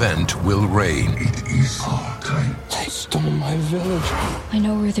movie event will reign. It is our time. They stole my village. I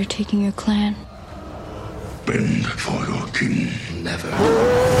know where they're taking your clan. Bend for your king. Never.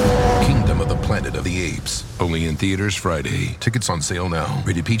 Kingdom of the Planet of the Apes. Only in theaters Friday. Tickets on sale now.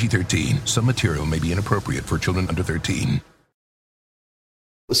 Rated PG-13. Some material may be inappropriate for children under 13.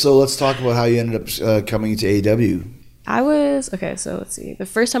 So let's talk about how you ended up coming to AEW. So let's see. The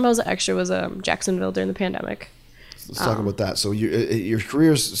first time I was an extra was Jacksonville during the pandemic. Let's talk about that. So your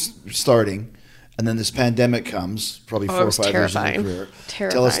career's starting, and then this pandemic comes, probably 4 or 5 years into your career.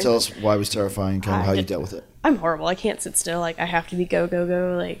 Terrifying. Tell us why it was terrifying, kind of how you dealt with it. I'm horrible. I can't sit still. Like, I have to be go,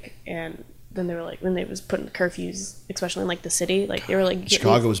 like, and then they were like, when they was putting curfews, especially in, like, the city, like, they were like...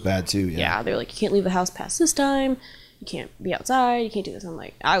 Chicago was bad, too, Yeah, they were like, you can't leave the house past this time. You can't be outside. You can't do this. I'm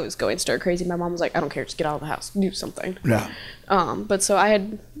like, I was going stir crazy. My mom was like, I don't care. Just get out of the house. Do something. Yeah. But so I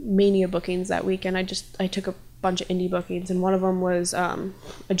had mania bookings that weekend. I took a bunch of indie bookings, and one of them was a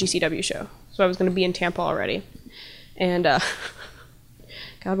GCW show. So I was going to be in Tampa already. And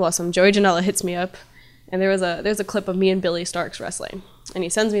God bless him, Joey Janela hits me up, and there's a clip of me and Billy Starks wrestling. And he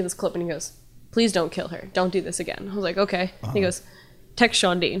sends me this clip, and he goes, please don't kill her. Don't do this again. I was like, okay. And he goes, text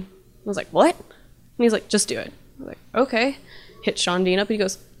Sean Dean. I was like, what? And he's like, just do it. I was like, okay. Hit Sean Dean up, and he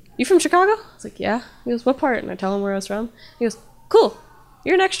goes, you from Chicago? I was like, yeah. He goes, what part? And I tell him where I was from. He goes, cool.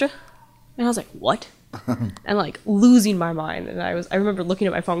 You're an extra. And I was like, what? And like losing my mind. And I remember looking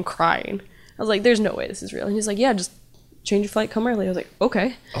at my phone crying. I was like, there's no way this is real. And he's like, yeah, just change your flight, come early. I was like,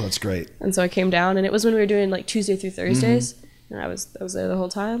 okay. Oh, that's great. And so I came down, and it was when we were doing like Tuesday through Thursdays. And I was there the whole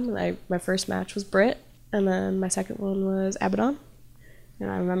time. And my first match was Britt, and then my second one was Abaddon.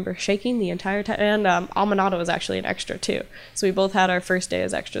 And I remember shaking the entire time. And Amanada was actually an extra too. So we both had our first day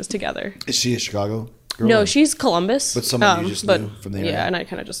as extras together. Is she a Chicago girl? No, she's Columbus. But someone you just knew from the area. Yeah, and I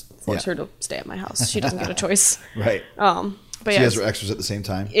kind of just forced her to stay at my house. She doesn't get a choice. Right. But so yeah, you guys were extras at the same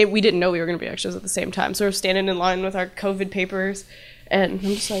time? We didn't know we were going to be extras at the same time. So we were standing in line with our COVID papers, and I'm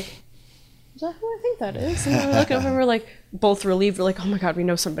just like, is that who I think that is? And we're looking over, and we're like, both relieved. We're like, oh my God, we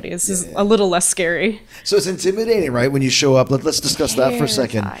know somebody. This is a little less scary. So it's intimidating, right? When you show up, let's discuss that for a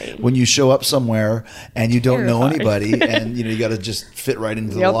second. When you show up somewhere and you don't know anybody, and you got to just fit right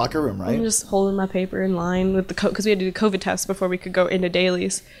into the locker room, right? I'm just holding my paper in line with the because we had to do COVID tests before we could go into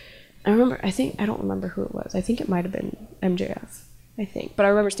dailies. I don't remember who it was. I think it might have been MJF. But I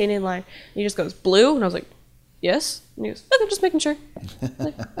remember standing in line, and he just goes, blue? And I was like, yes. And he goes, okay, just making sure.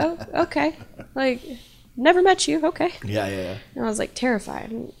 Like, oh, okay. Like, never met you. Okay. Yeah. And I was like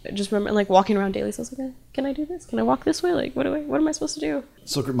terrified. And I just remember like walking around dailies. I was like, can I do this? Can I walk this way? Like, what am I supposed to do?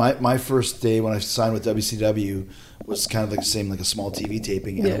 So my first day when I signed with WCW was kind of like the same, like a small TV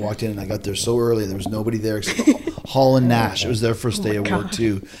taping. And I walked in, and I got there so early. There was nobody there except Hall and Nash. It was their first day of work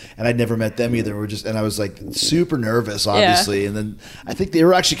too, and I'd never met them either. And I was like super nervous, obviously. And then I think they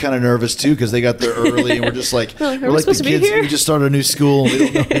were actually kind of nervous too because they got there early, and we're just like we're like the kids. We just started a new school, and we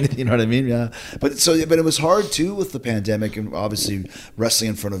don't know anything. You know what I mean? Yeah. But it was hard too with the pandemic, and obviously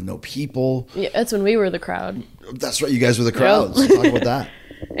wrestling in front of no people. Yeah, that's when we were the crowd. That's right. You guys were the crowd. So talk about that.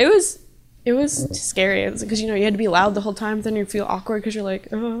 It was scary because you had to be loud the whole time. Then you feel awkward because you're like,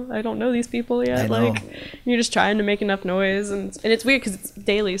 oh, I don't know these people yet. Like you're just trying to make enough noise, and it's weird because it's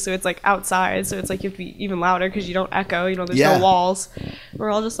daily, so it's like outside, so it's like you have to be even louder because you don't echo. There's no walls.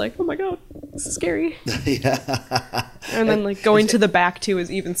 We're all just like, oh my God, this is scary. Yeah. And then like going to the back too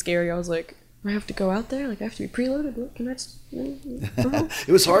is even scary. I was like, I have to go out there? Like, I have to be preloaded? What can I just...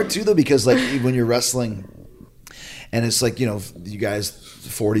 It was hard, too, though, because, like, when you're wrestling, and it's like, you know, you guys,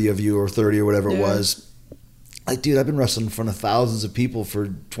 40 of you or 30 or whatever it was, like, dude, I've been wrestling in front of thousands of people for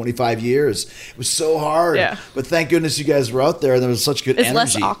 25 years. It was so hard. Yeah. But thank goodness you guys were out there, and there was such good energy. It's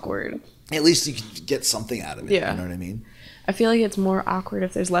less awkward. At least you can get something out of it. Yeah. You know what I mean? I feel like it's more awkward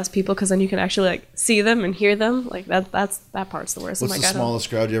if there's less people, because then you can actually, like, see them and hear them. Like, that part's the worst. What's the smallest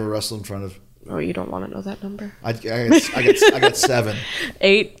crowd you ever wrestled in front of? Oh, you don't want to know that number? I got 7.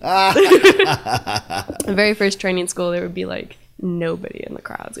 8. The very first training school, there would be, like, nobody in the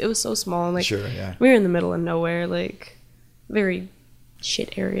crowds. It was so small. And, like, sure, yeah. we were in the middle of nowhere, like, very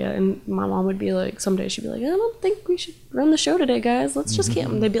shit area. And my mom would be like, some days she'd be like, I don't think we should run the show today, guys. Let's just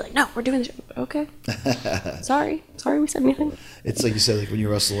camp. And they'd be like, no, we're doing the show. Okay. Sorry we said anything. It's like you said, like when you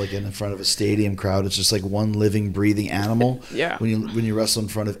wrestle like in front of a stadium crowd, it's just like one living, breathing animal. Yeah. When you wrestle in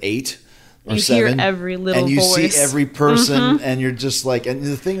front of 8 or you 7, hear every little and you voice. see every person, and you're just like, and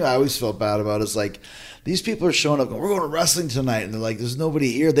the thing I always felt bad about is like, these people are showing up and we're going to wrestling tonight, and they're like, there's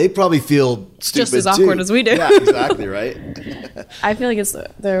nobody here. They probably feel stupid just as awkward too. as we do. Yeah, exactly, right? I feel like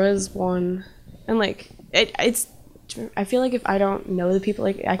there was one, and like it's. I feel like if I don't know the people,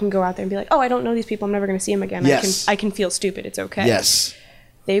 like I can go out there and be like, oh, I don't know these people. I'm never going to see them again. Yes. I can feel stupid. It's okay. Yes.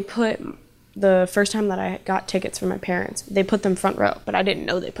 They put the first time that I got tickets for my parents, they put them front row, but I didn't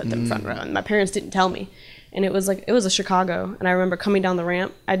know they put them front row, and my parents didn't tell me. And it was a Chicago, and I remember coming down the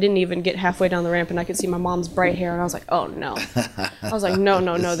ramp. I didn't even get halfway down the ramp, and I could see my mom's bright hair, and I was like, oh no. I was like,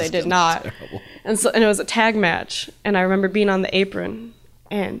 no, they did not. And it was a tag match, and I remember being on the apron,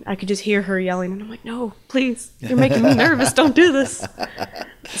 and I could just hear her yelling, and I'm like, no, please, you're making me nervous. Don't do this.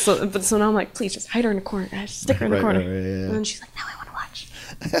 So now I'm like, please, just hide her in the corner. Just stick her in the corner. Right, yeah. And then she's like, no, I want to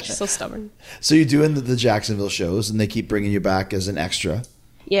watch. She's so stubborn. So you're doing the Jacksonville shows, and they keep bringing you back as an extra.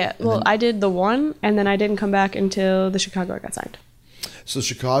 Yeah, well, I did the one, and then I didn't come back until the Chicago I got signed. So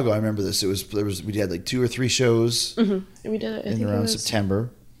Chicago, I remember this. We had like 2 or 3 shows. Mm-hmm. We did it in around September.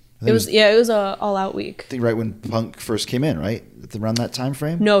 It was a all out week. I think right when Punk first came in, right around that time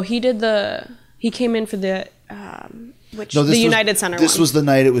frame. No, he came in for the United Center. This was the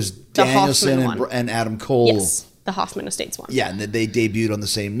night it was the Danielson and Adam Cole. Yes. The Hoffman Estates one. Yeah, and they debuted on the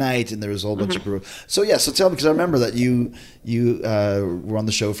same night, and there was a whole bunch of people. So tell me, because I remember that you were on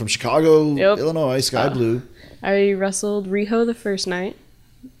the show from Chicago, Illinois, Skye Blue. I wrestled Riho the first night.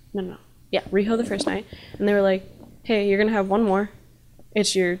 Riho the first night, and they were like, "Hey, you're gonna have one more.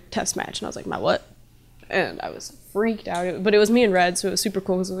 It's your test match." And I was like, "My what?" And I was freaked out. But it was me and Red, so it was super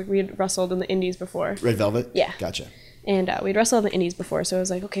cool because we had wrestled in the Indies before. Red Velvet. Yeah, gotcha. And we'd wrestled in the Indies before, so it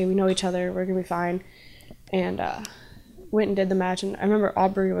was like, okay, we know each other. We're gonna be fine. And went and did the match, and I remember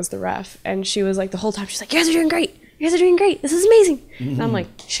Aubrey was the ref, and she was like the whole time, she's like, you guys are doing great, this is amazing. And I'm like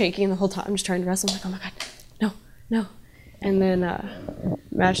shaking the whole time, just trying to wrestle. I'm like, oh my god, no. And then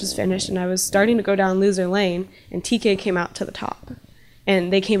match was finished, and I was starting to go down loser lane, and TK came out to the top,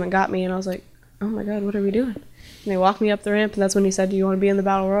 and they came and got me, and I was like, oh my god, what are we doing? And they walked me up the ramp, and that's when he said, do you want to be in the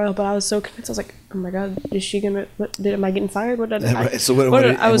Battle Royal? But I was so convinced. I was like, oh my god, is she gonna, am I getting fired? What did I, so what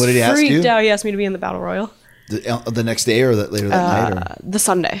did he ask you? Freaked out. He asked me to be in the Battle Royal. The next day or later that night? Or? The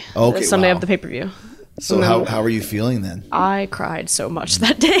Sunday. Okay, the Sunday of the pay-per-view. So how are you feeling then? I cried so much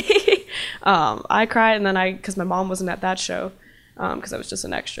that day. I cried, and then because my mom wasn't at that show, because I was just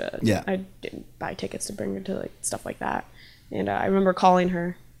an extra. Yeah. I didn't buy tickets to bring her to like stuff like that. And I remember calling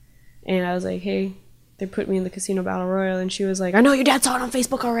her, and I was like, hey, they put me in the Casino Battle Royal, and she was like, I know your dad saw it on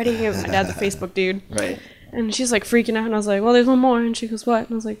Facebook already. My dad's a Facebook dude. Right. And she's like freaking out, and I was like, well, there's one more. And she goes, what?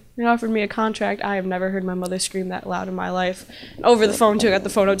 And I was like, they offered me a contract. I have never heard my mother scream that loud in my life. Over the phone, too, I got the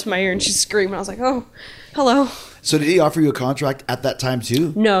phone up to my ear, and she's screaming. I was like, oh, hello. So did he offer you a contract at that time,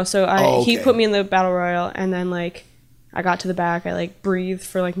 too? No, so he put me in the Battle Royal, and then, like, I got to the back. I, like, breathed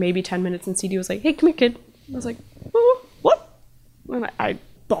for, like, maybe 10 minutes, and CD was like, hey, come here, kid. I was like, oh, what? And I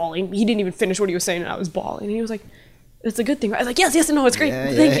bawling. He didn't even finish what he was saying, and I was bawling. And he was like, it's a good thing. I was like, yes, no, it's great.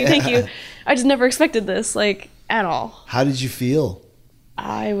 Yeah, thank you. I just never expected this, like, at all. How did you feel?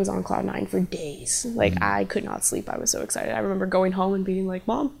 I was on cloud 9 for days. Like, I could not sleep. I was so excited. I remember going home and being like,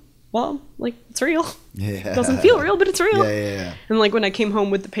 Mom, like, it's real. Yeah. It doesn't feel real, but it's real. Yeah. And, like, when I came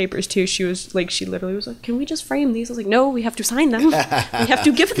home with the papers, too, she literally was like, can we just frame these? I was like, no, we have to sign them. We have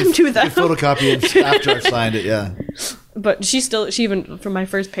to give them to them. You photocopy it after I've signed it, yeah. But she even from my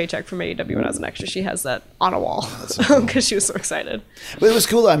first paycheck from AEW when I was an extra, she has that on a wall because she was so excited. But it was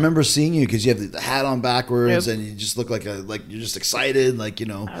cool. I remember seeing you because you have the hat on backwards and you just look like you're just excited. Like,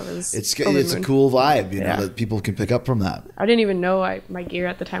 it's a cool vibe, that people can pick up from that. I didn't even know my gear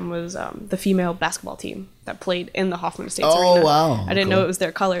at the time was the female basketball team that played in the Hoffman Estates Arena. Oh, wow. I didn't know it was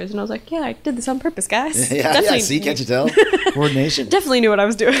their colors. And I was like, yeah, I did this on purpose, guys. Yeah, see, can't you tell? Coordination. Definitely knew what I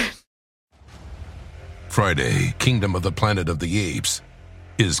was doing. Friday, Kingdom of the Planet of the Apes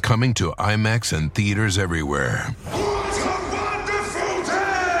is coming to IMAX and theaters everywhere. What a wonderful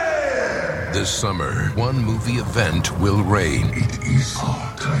day! This summer, one movie event will reign. It is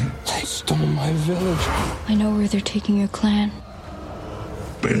our time. They stole my village. I know where they're taking your clan.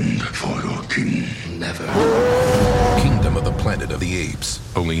 Bend for your king. Never. Kingdom of the Planet of the Apes.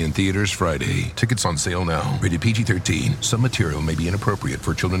 Only in theaters Friday. Tickets on sale now. Rated PG-13. Some material may be inappropriate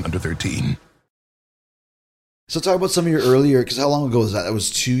for children under 13. So talk about some of your earlier, because how long ago was that? That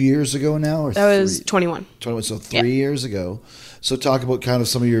was 2 years ago now? Or That was 21. 21, so 3 years ago. So talk about kind of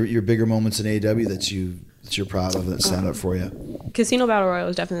some of your bigger moments in AEW that you're proud of and that stand out for you. Casino Battle Royale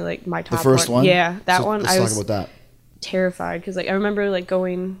was definitely like my top The first one? Yeah, that one. Let's I talk was about that. terrified because I remember like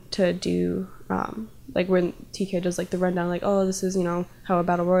going to do when TK does like the rundown, like, oh, this is how a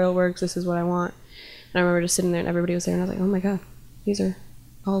battle royal works. This is what I want. And I remember just sitting there and everybody was there and I was like, oh my god, these are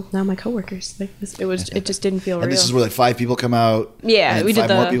all now my coworkers. Like it just didn't feel real. And this is where like 5 people come out. Yeah, and we did 5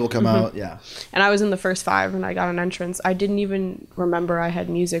 more people come out. Yeah. And I was in the first 5 and I got an entrance. I didn't even remember I had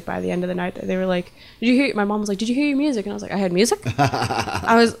music by the end of the night. They were like, "Did you hear?" My mom was like, "Did you hear your music?" And I was like, "I had music."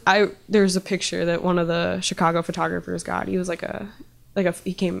 There's a picture that one of the Chicago photographers got. He was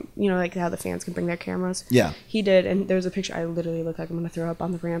he came, like how the fans can bring their cameras. Yeah. He did, and there's a picture. I literally look like I'm gonna throw up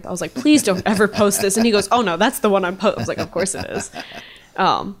on the ramp. I was like, "Please don't ever post this." And he goes, "Oh no, that's the one I'm post." I was like, "Of course it is."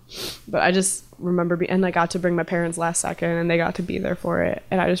 But I just remember and I got to bring my parents last second and they got to be there for it.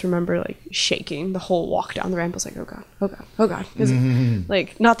 And I just remember like shaking the whole walk down the ramp. I was like, oh God, oh God, oh God.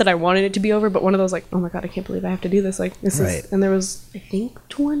 Like, not that I wanted it to be over, but one of those like, oh my God, I can't believe I have to do this. Like this is, and there was, I think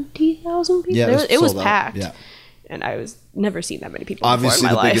 20,000 people. Yeah, it was packed. Yeah. And I was never seen that many people. Obviously before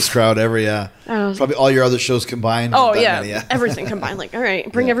in my the life. biggest crowd ever. Yeah. Probably all your other shows combined. Oh that yeah. many, yeah. Everything combined. Like, all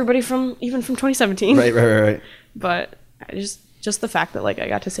right, bring everybody from 2017. Right. But I just the fact that like I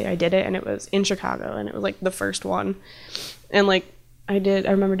got to say I did it and it was in Chicago and it was like the first one, and like I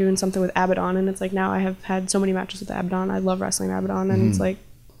remember doing something with Abaddon and it's like now I have had so many matches with Abaddon. I love wrestling Abaddon and it's like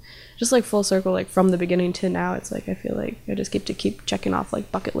just like full circle, like from the beginning to now. It's like I feel like I just get to keep checking off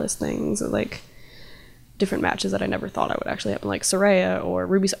like bucket list things or like different matches that I never thought I would actually happen, like Saraya or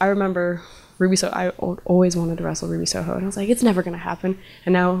Ruby. I remember Ruby Soho. I always wanted to wrestle Ruby Soho, and I was like, it's never gonna happen.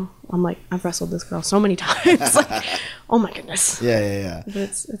 And now I'm like, I've wrestled this girl so many times. Like, oh my goodness. Yeah. But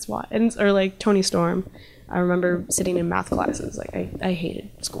it's why. Or like Toni Storm. I remember sitting in math classes. Like I hated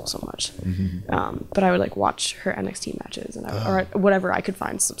school so much, but I would like watch her NXT matches and or whatever I could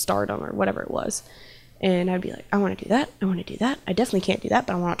find, some Stardom or whatever it was. And I'd be like, I want to do that. I want to do that. I definitely can't do that,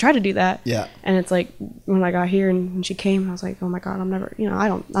 but I want to try to do that. Yeah. And it's like when I got here and when she came, I was like, oh my God, I'm never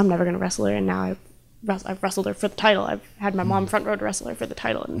gonna wrestle her. And now I've wrestled her for the title. I've had my mom front row to wrestle her for the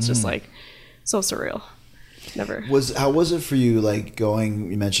title, and it's just like so surreal. Never. How was it for you? Like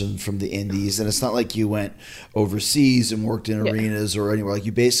going, you mentioned from the Indies, and it's not like you went overseas and worked in arenas or anywhere. Like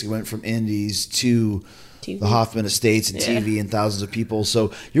you basically went from Indies to TV. The Hoffman Estates and TV and thousands of people.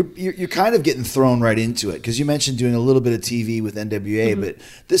 So you're kind of getting thrown right into it because you mentioned doing a little bit of TV with NWA, but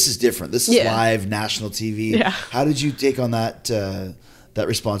this is different. This is live national TV. Yeah. How did you take on that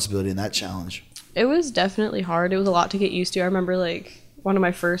responsibility and that challenge? It was definitely hard. It was a lot to get used to. I remember like one of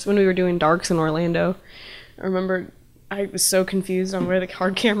my first, when we were doing Darks in Orlando, I remember I was so confused on where the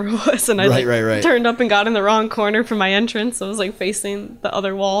hard camera was, and I turned up and got in the wrong corner for my entrance. I was like facing the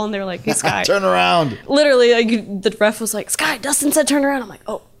other wall, and they were like, "Hey, Skye, turn around!" Literally, like the ref was like, "Skye, Dustin said turn around." I'm like,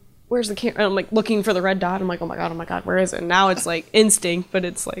 "Oh, where's the camera?" And I'm like looking for the red dot. I'm like, "Oh my god, where is it?" And now it's like instinct, but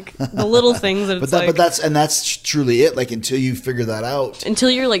it's like the little things that it's but that's truly it. Like until you figure that out, until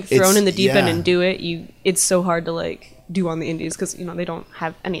you're like thrown in the deep end and do it, it's so hard to like do on the indies because they don't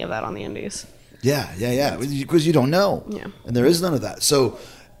have any of that on the indies. Yeah. Because you don't know. Yeah. And there is none of that. So,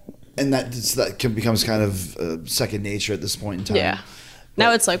 and that becomes kind of second nature at this point in time. Yeah.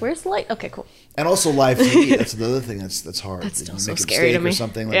 Now it's like, where's the light? Okay, cool. And also live TV. That's another thing that's hard. That's still so make scary to me. Or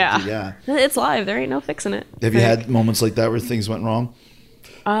something like yeah. It's live. There ain't no fixing it. Have you had moments like that where things went wrong?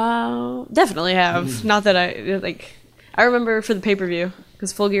 Definitely have. Not that I remember for the pay-per-view,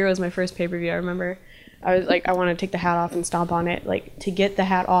 because Full Gear was my first pay-per-view. I remember I was like, I wanted to take the hat off and stomp on it. Like, to get the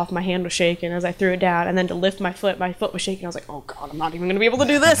hat off, my hand was shaking as I threw it down, and then to lift my foot was shaking. I was like, oh god, I'm not even gonna be able to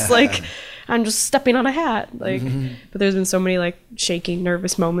do this. Like, I'm just stepping on a hat. Like, but there's been so many like shaking,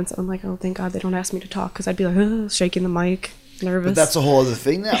 nervous moments. I'm like, oh, thank God they don't ask me to talk, because I'd be like, ugh, shaking the mic, nervous. But that's a whole other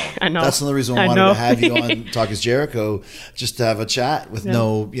thing now. I know. That's another reason I wanted to have you on Talk is Jericho, just to have a chat with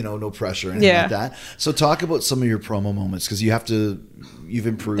no pressure or anything like that. So talk about some of your promo moments, because you've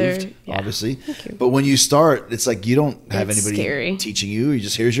improved, obviously. Thank you. But when you start, it's like you don't have It's anybody scary. teaching you. You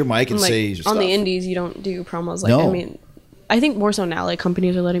just here's your mic and like, say your on stuff. the indies, you don't do promos. Like, No. I mean, I think more so now, like,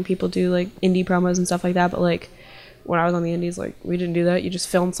 companies are letting people do like indie promos and stuff like that. But like, when I was on the indies, like, we didn't do that. You just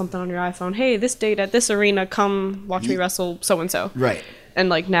filmed something on your iPhone. Hey, this date at this arena, come watch me wrestle so and so. Right. And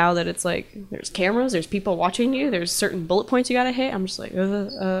like, now that it's like there's cameras, there's people watching you, there's certain bullet points you gotta hit. I'm just like,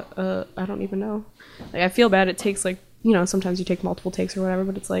 I don't even know. Like, I feel bad. It takes like, sometimes you take multiple takes or whatever,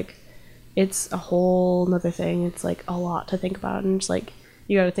 but it's like, it's a whole nother thing. It's like a lot to think about, and it's like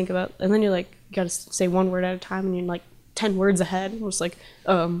you got to think about, and then you're like, you got to say one word at a time, and you're like 10 words ahead. It's like,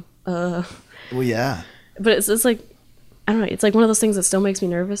 Well, yeah. But it's like, I don't know. It's like one of those things that still makes me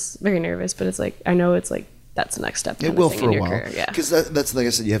nervous, very nervous. But it's like, I know it's like that's the next step. It will thing for in a your while, career. Yeah. because that's like I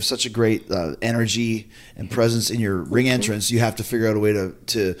said, you have such a great energy and presence in your ring entrance. You have to figure out a way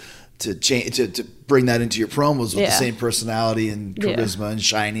to change to bring that into your promos with the same personality and charisma and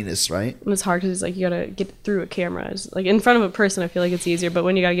shininess, right? And it's hard because it's like you gotta get it through a camera. It's like in front of a person, I feel like it's easier, but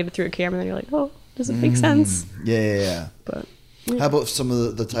when you gotta get it through a camera, then you're like, oh, does it make sense? Yeah. But how about some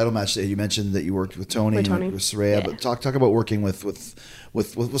of the title match that you mentioned that you worked with Tony, With Tony. with Saraya? Yeah. But talk about working with we'll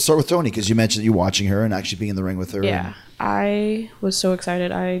start with Tony, because you mentioned you watching her and actually being in the ring with her. yeah, I was so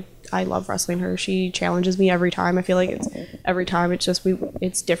excited. I love wrestling her. She challenges me every time. I feel like every time it's just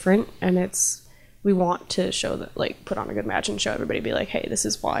it's different, and we want to show that, like, put on a good match and show everybody, be like, hey, this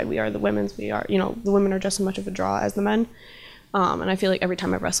is why we are the women's. We are, the women are just as much of a draw as the men. And I feel like every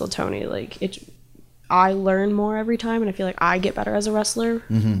time I've wrestled Tony, like, I learn more every time, and I feel like I get better as a wrestler.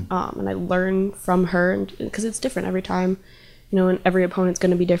 And I learn from her, because it's different every time. And every opponent's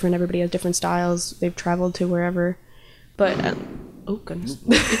going to be different. Everybody has different styles. They've traveled to wherever. But, oh, goodness.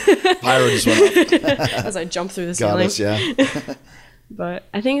 Pyro just went up. As I jump through the Got ceiling. us, yeah. But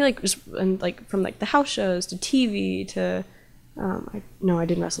I think, like, just, and like, from like the house shows to TV to, I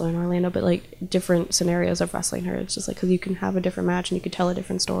didn't wrestle in Orlando, but like different scenarios of wrestling her. It's just like, because you can have a different match and you could tell a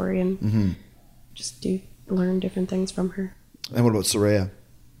different story and just learn different things from her. And what about Saraya?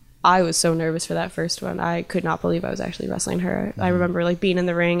 I was so nervous for that first one. I could not believe I was actually wrestling her. I remember like being in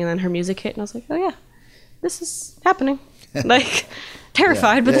the ring and then her music hit, and I was like, oh yeah, this is happening. Like,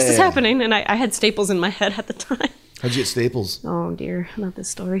 terrified, but this is happening. And I had staples in my head at the time. How'd you get staples? Oh dear, not this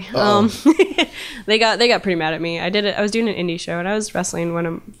story. They got pretty mad at me. I was doing an indie show, and I was wrestling one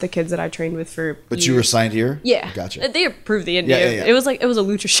of the kids that I trained with for But years. you were signed here? Yeah. Gotcha. They approved the indie. Yeah. It was a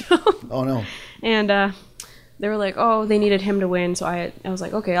lucha show. Oh no. And they were like, oh, they needed him to win, so I was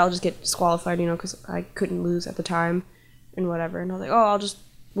like, okay, I'll just get disqualified, because I couldn't lose at the time and whatever. And I was like, oh,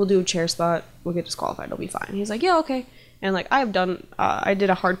 we'll do a chair spot, we'll get disqualified, it'll be fine. He's like, yeah, okay. And like, I did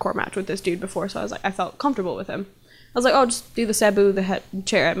a hardcore match with this dude before, so I was like, I felt comfortable with him. I was like, oh, just do the Sabu, the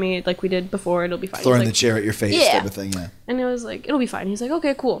chair at me like we did before, it'll be fine. Throwing like, the chair at your face type of thing, yeah. And it was like, it'll be fine. He's like,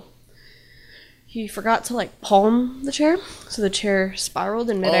 okay, cool. He forgot to like palm the chair, so the chair spiraled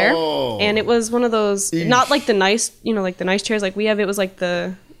in midair. Oh. And it was one of those, not like the nice, like the nice chairs like we have. It was like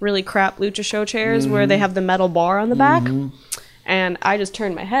the really crap lucha show chairs where they have the metal bar on the back. And I just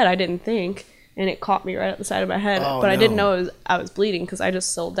turned my head. I didn't think, and it caught me right at the side of my head. Oh, but I no. didn't know I was bleeding because I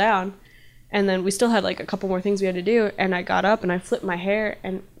just slowed down. And then we still had like a couple more things we had to do, and I got up and I flipped my hair,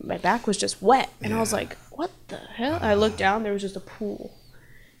 and my back was just wet. And I was like, what the hell? I looked down, there was just a pool.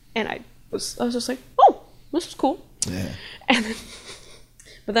 And I was just like, oh, this is cool. Yeah. And then,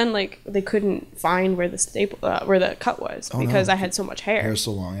 but then like they couldn't find where the cut was because I had so much hair. Hair's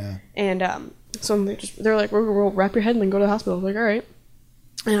so long, yeah. And so they're like, we'll wrap your head and then go to the hospital. I was like, all right.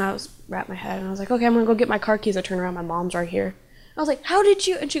 And I wrapped my head, and I was like, okay, I'm gonna go get my car keys. I turn around, my mom's right here. I was like, how did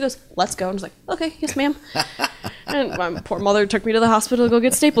you? And she goes, let's go. And I was like, okay, yes, ma'am. And my poor mother took me to the hospital to go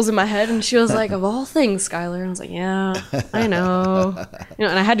get staples in my head. And she was like, of all things, Skylar. And I was like, yeah, I know.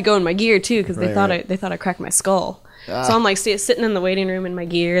 And I had to go in my gear too because they thought I cracked my skull. So I'm like sitting in the waiting room in my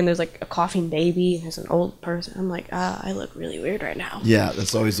gear, and there's like a coughing baby, and there's an old person. I'm like, I look really weird right now. Yeah,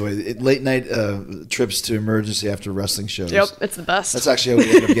 that's always the way. Late night trips to emergency after wrestling shows. Yep, it's the best. That's actually how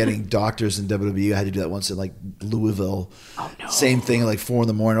we ended up getting doctors in WWE. I had to do that once in like Louisville. Oh no. Same thing, like 4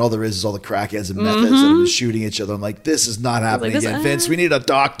 a.m. All there is all the crackheads and meth heads that have been shooting each other. I'm like, this is not happening like, again, Vince. We need a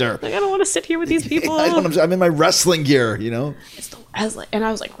doctor. Like, I don't want to sit here with these people. I'm in my wrestling gear, you know. I was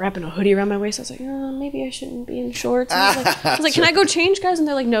like wrapping a hoodie around my waist. I was like, maybe I shouldn't be in shorts. And I was like, can I go change, guys? And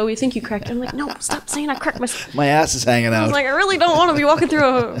they're like, no, we think you cracked. I'm like, no, stop saying I cracked myself. My ass is hanging out. I was like, I really don't want to be walking through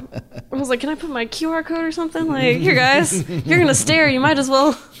I was like, can I put my QR code or something? Like, here, guys, you're gonna stare. You might as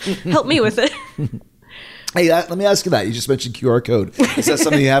well help me with it. Hey, let me ask you that. You just mentioned QR code. Is that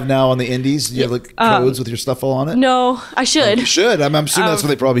something you have now on the indies? Do you have like codes with your stuff all on it? No, I should. You should. I'm assuming that's what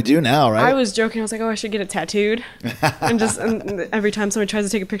they probably do now, right? I was joking. I was like, I should get it tattooed. and every time somebody tries to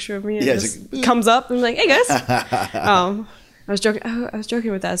take a picture of me, it just comes up. And I'm like, hey, guys. I was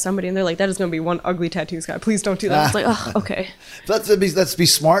joking with that as somebody, and they're like, that is going to be one ugly tattoo, Skye. Please don't do that. I was like, oh, okay. Let's be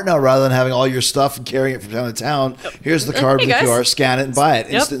smart now, rather than having all your stuff and carrying it from town to town. Here's the card with the QR, scan it and buy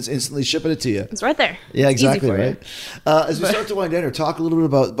it. Instantly shipping it to you. It's right there. Yeah, exactly, right. As we start to wind down here, talk a little bit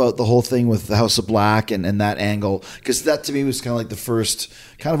about the whole thing with the House of Black and that angle, because that to me was kind of like the first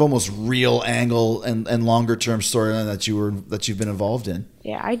kind of almost real angle and longer term storyline that you've been involved in.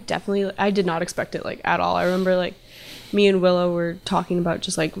 Yeah, I did not expect it like at all. I remember like me and Willow were talking about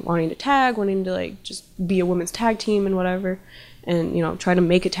just like wanting to like just be a women's tag team and whatever, and you know, try to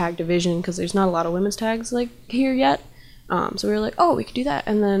make a tag division because there's not a lot of women's tags like here yet. So we were like, oh, we could do that.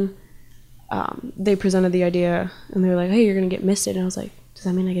 And then they presented the idea, and they were like, hey, you're gonna get misted. And I was like, does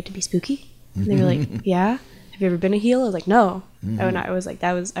that mean I get to be spooky? And they were like, yeah. Have you ever been a heel? I was like, no. And I was like,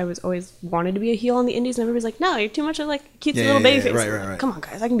 I was always wanted to be a heel on the indies, and everybody's like, no, you're too much of like a cute little baby face. Right. Come on,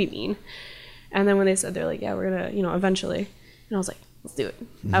 guys, I can be mean. And then when they said, they're like, yeah, we're gonna, you know, eventually, and I was like, let's do it.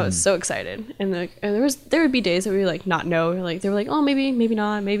 I was so excited, and there would be days that we were like not know, like they were like, oh, maybe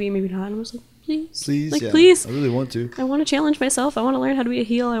not, maybe not, and I was like, please, please, I really want to. I want to challenge myself. I want to learn how to be a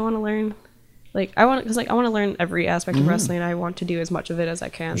heel. I want to learn, I want to learn every aspect of wrestling. I want to do as much of it as I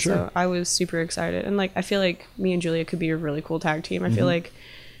can. Sure. So I was super excited, and like I feel like me and Julia could be a really cool tag team. I feel like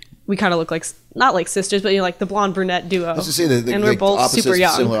we kind of look like, not like sisters, but you know, like the blonde brunette duo. I was to say and we're both super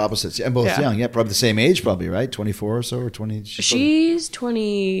young, similar opposites, and both young. Yeah, probably the same age, probably, right? 24 or so, or 20. She's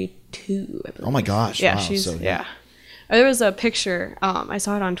 22, I believe. Oh my gosh! Yeah, wow. There was a picture. I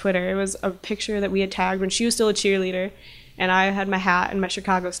saw it on Twitter. It was a picture that we had tagged when she was still a cheerleader, and I had my hat and my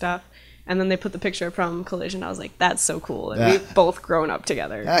Chicago stuff. And then they put the picture from Collision. I was like, that's so cool. And we've both grown up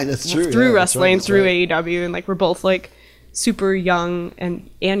together. Yeah, that's true. Through wrestling, through AEW, and like we're both like super young and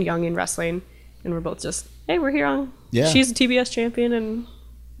young in wrestling. And we're both just, hey, we're here on. Yeah. She's a TBS champion, and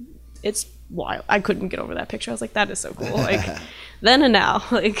it's wild. I couldn't get over that picture. I was like, that is so cool. Like, then and now.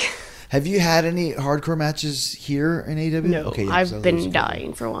 Like, have you had any hardcore matches here in AEW? No, okay, I've been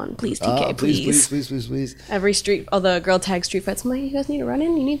dying for one. Please, TK, please. Every the girl tag street fights. I'm like, you guys need a run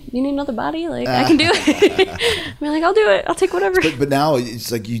in? You need another body? Like, I can do it. I'm like, I'll do it. I'll take whatever. But now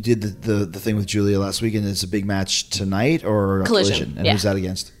it's like you did the thing with Julia last week, and it's a big match tonight or Collision. And who's that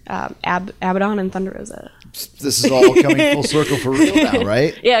against? Abaddon and Thunder Rosa. This is all coming full circle for real now,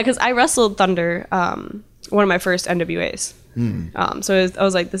 right? Yeah, because I wrestled Thunder, one of my first NWAs. So I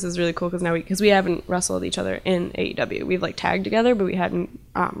was like, this is really cool because we haven't wrestled each other in AEW. We've like tagged together, but we hadn't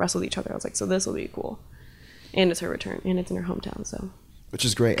wrestled each other. I was like, so this will be cool. And it's her return, and it's in her hometown, so. Which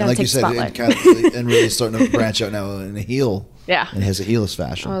is great. And like you said, and really starting to branch out now in a heel. Yeah. And has a heelist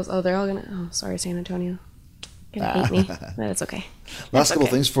fashion. They're all gonna. Oh, sorry, San Antonio. Gonna hate me, but it's okay. Last couple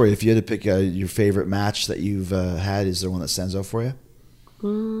things for you. If you had to pick your favorite match that you've had, is there one that stands out for you?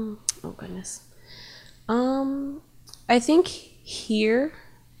 Oh goodness. I think here,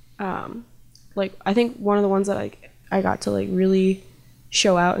 I think one of the ones that I got to like really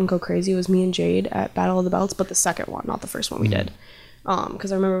show out and go crazy was me and Jade at Battle of the Belts, but the second one, not the first one we did.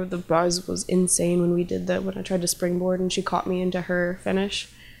 Because I remember the buzz was insane when we did when I tried to springboard and she caught me into her finish.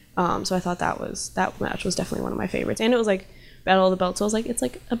 So I thought that match was definitely one of my favorites, and it was like Battle of the Belts. So I was like, it's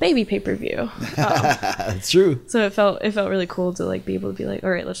like a baby pay-per-view. That's true. So it felt really cool to like be able to be like,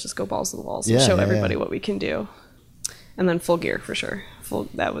 all right, let's just go balls to the walls and show everybody what we can do. And then Full Gear for sure.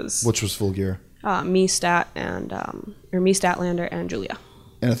 Which was Full Gear? Me, Stat, and me, Statlander, and Julia.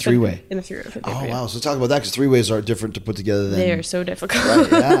 In a three-way? In a three-way. Oh, wow. So talk about that, because three-ways are different to put together than... They are so difficult.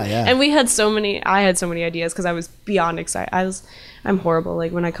 Right. Yeah. And I had so many ideas, because I was beyond excited. I'm horrible.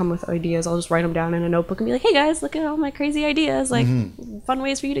 Like, when I come with ideas, I'll just write them down in a notebook and be like, hey, guys, look at all my crazy ideas. Like, fun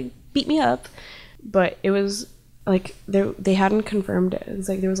ways for you to beat me up. But it was like they hadn't confirmed it. It was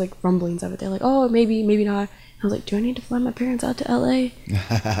like there was like rumblings of it. They're like, oh, maybe not. I was like, do I need to fly my parents out to LA?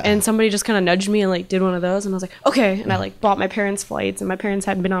 And somebody just kind of nudged me and like did one of those, and I was like, okay. And I like bought my parents flights, and my parents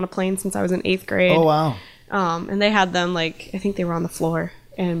hadn't been on a plane since I was in 8th grade. Oh wow. And they had them like, I think they were on the floor,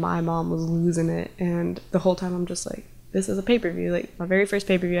 and my mom was losing it. And the whole time I'm just like, this is a pay-per-view, like my very first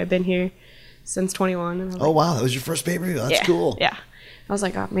pay-per-view. I've been here since 21. And I was oh wow, that was your first pay-per-view. That's cool. Yeah. I was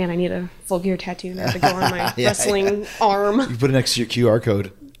like, oh man, I need a Full Gear tattoo now to go on my wrestling arm. You put it next to your QR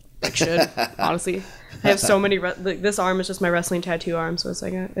code. I should, honestly. I have so many. Like, this arm is just my wrestling tattoo arm, so it's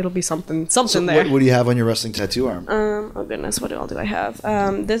like it'll be something So there. what do you have on your wrestling tattoo arm? Oh goodness, what all do I have?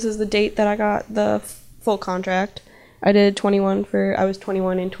 This is the date that I got the full contract. I did 21 I was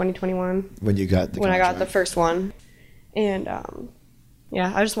 21 in 2021. When you got the when contract. I got the first one, and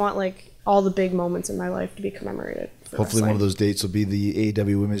yeah, I just want like all the big moments in my life to be commemorated. Hopefully, one of those dates will be the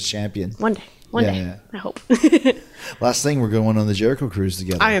AEW Women's Champion. One day. Yeah. I hope. Last thing, we're going on the Jericho cruise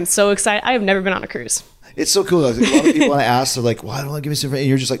together. I am so excited. I have never been on a cruise. It's so cool. Like, a lot of people I ask, they're like, "Why don't I give me some?" And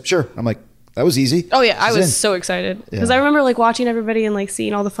you're just like, "Sure." I'm like, "That was easy." Oh yeah, I She's was in. so excited because I remember like watching everybody and like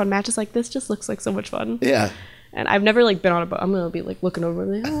seeing all the fun matches. Like this just looks like so much fun. Yeah. And I've never like been on a boat. I'm gonna be like looking over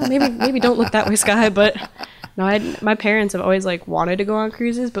like, oh, maybe don't look that way, Skye. But no, my parents have always like wanted to go on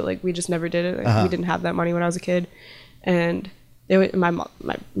cruises, but like we just never did it. Like, we didn't have that money when I was a kid, and my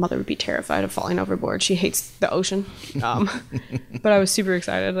mother would be terrified of falling overboard. She hates the ocean. But I was super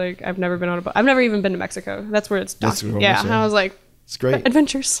excited. Like I've never been on a boat. I've never even been to Mexico. That's where it's yeah. And I was like, it's great.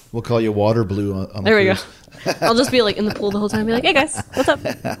 Adventures. We'll call you Water Blue on there we cruise. go. I'll just be like in the pool the whole time. Be like, hey guys, what's up?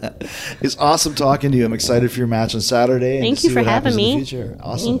 It's awesome talking to you. I'm excited for your match on Saturday. Thank you for having me.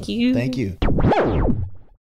 Awesome. Thank you. Thank you.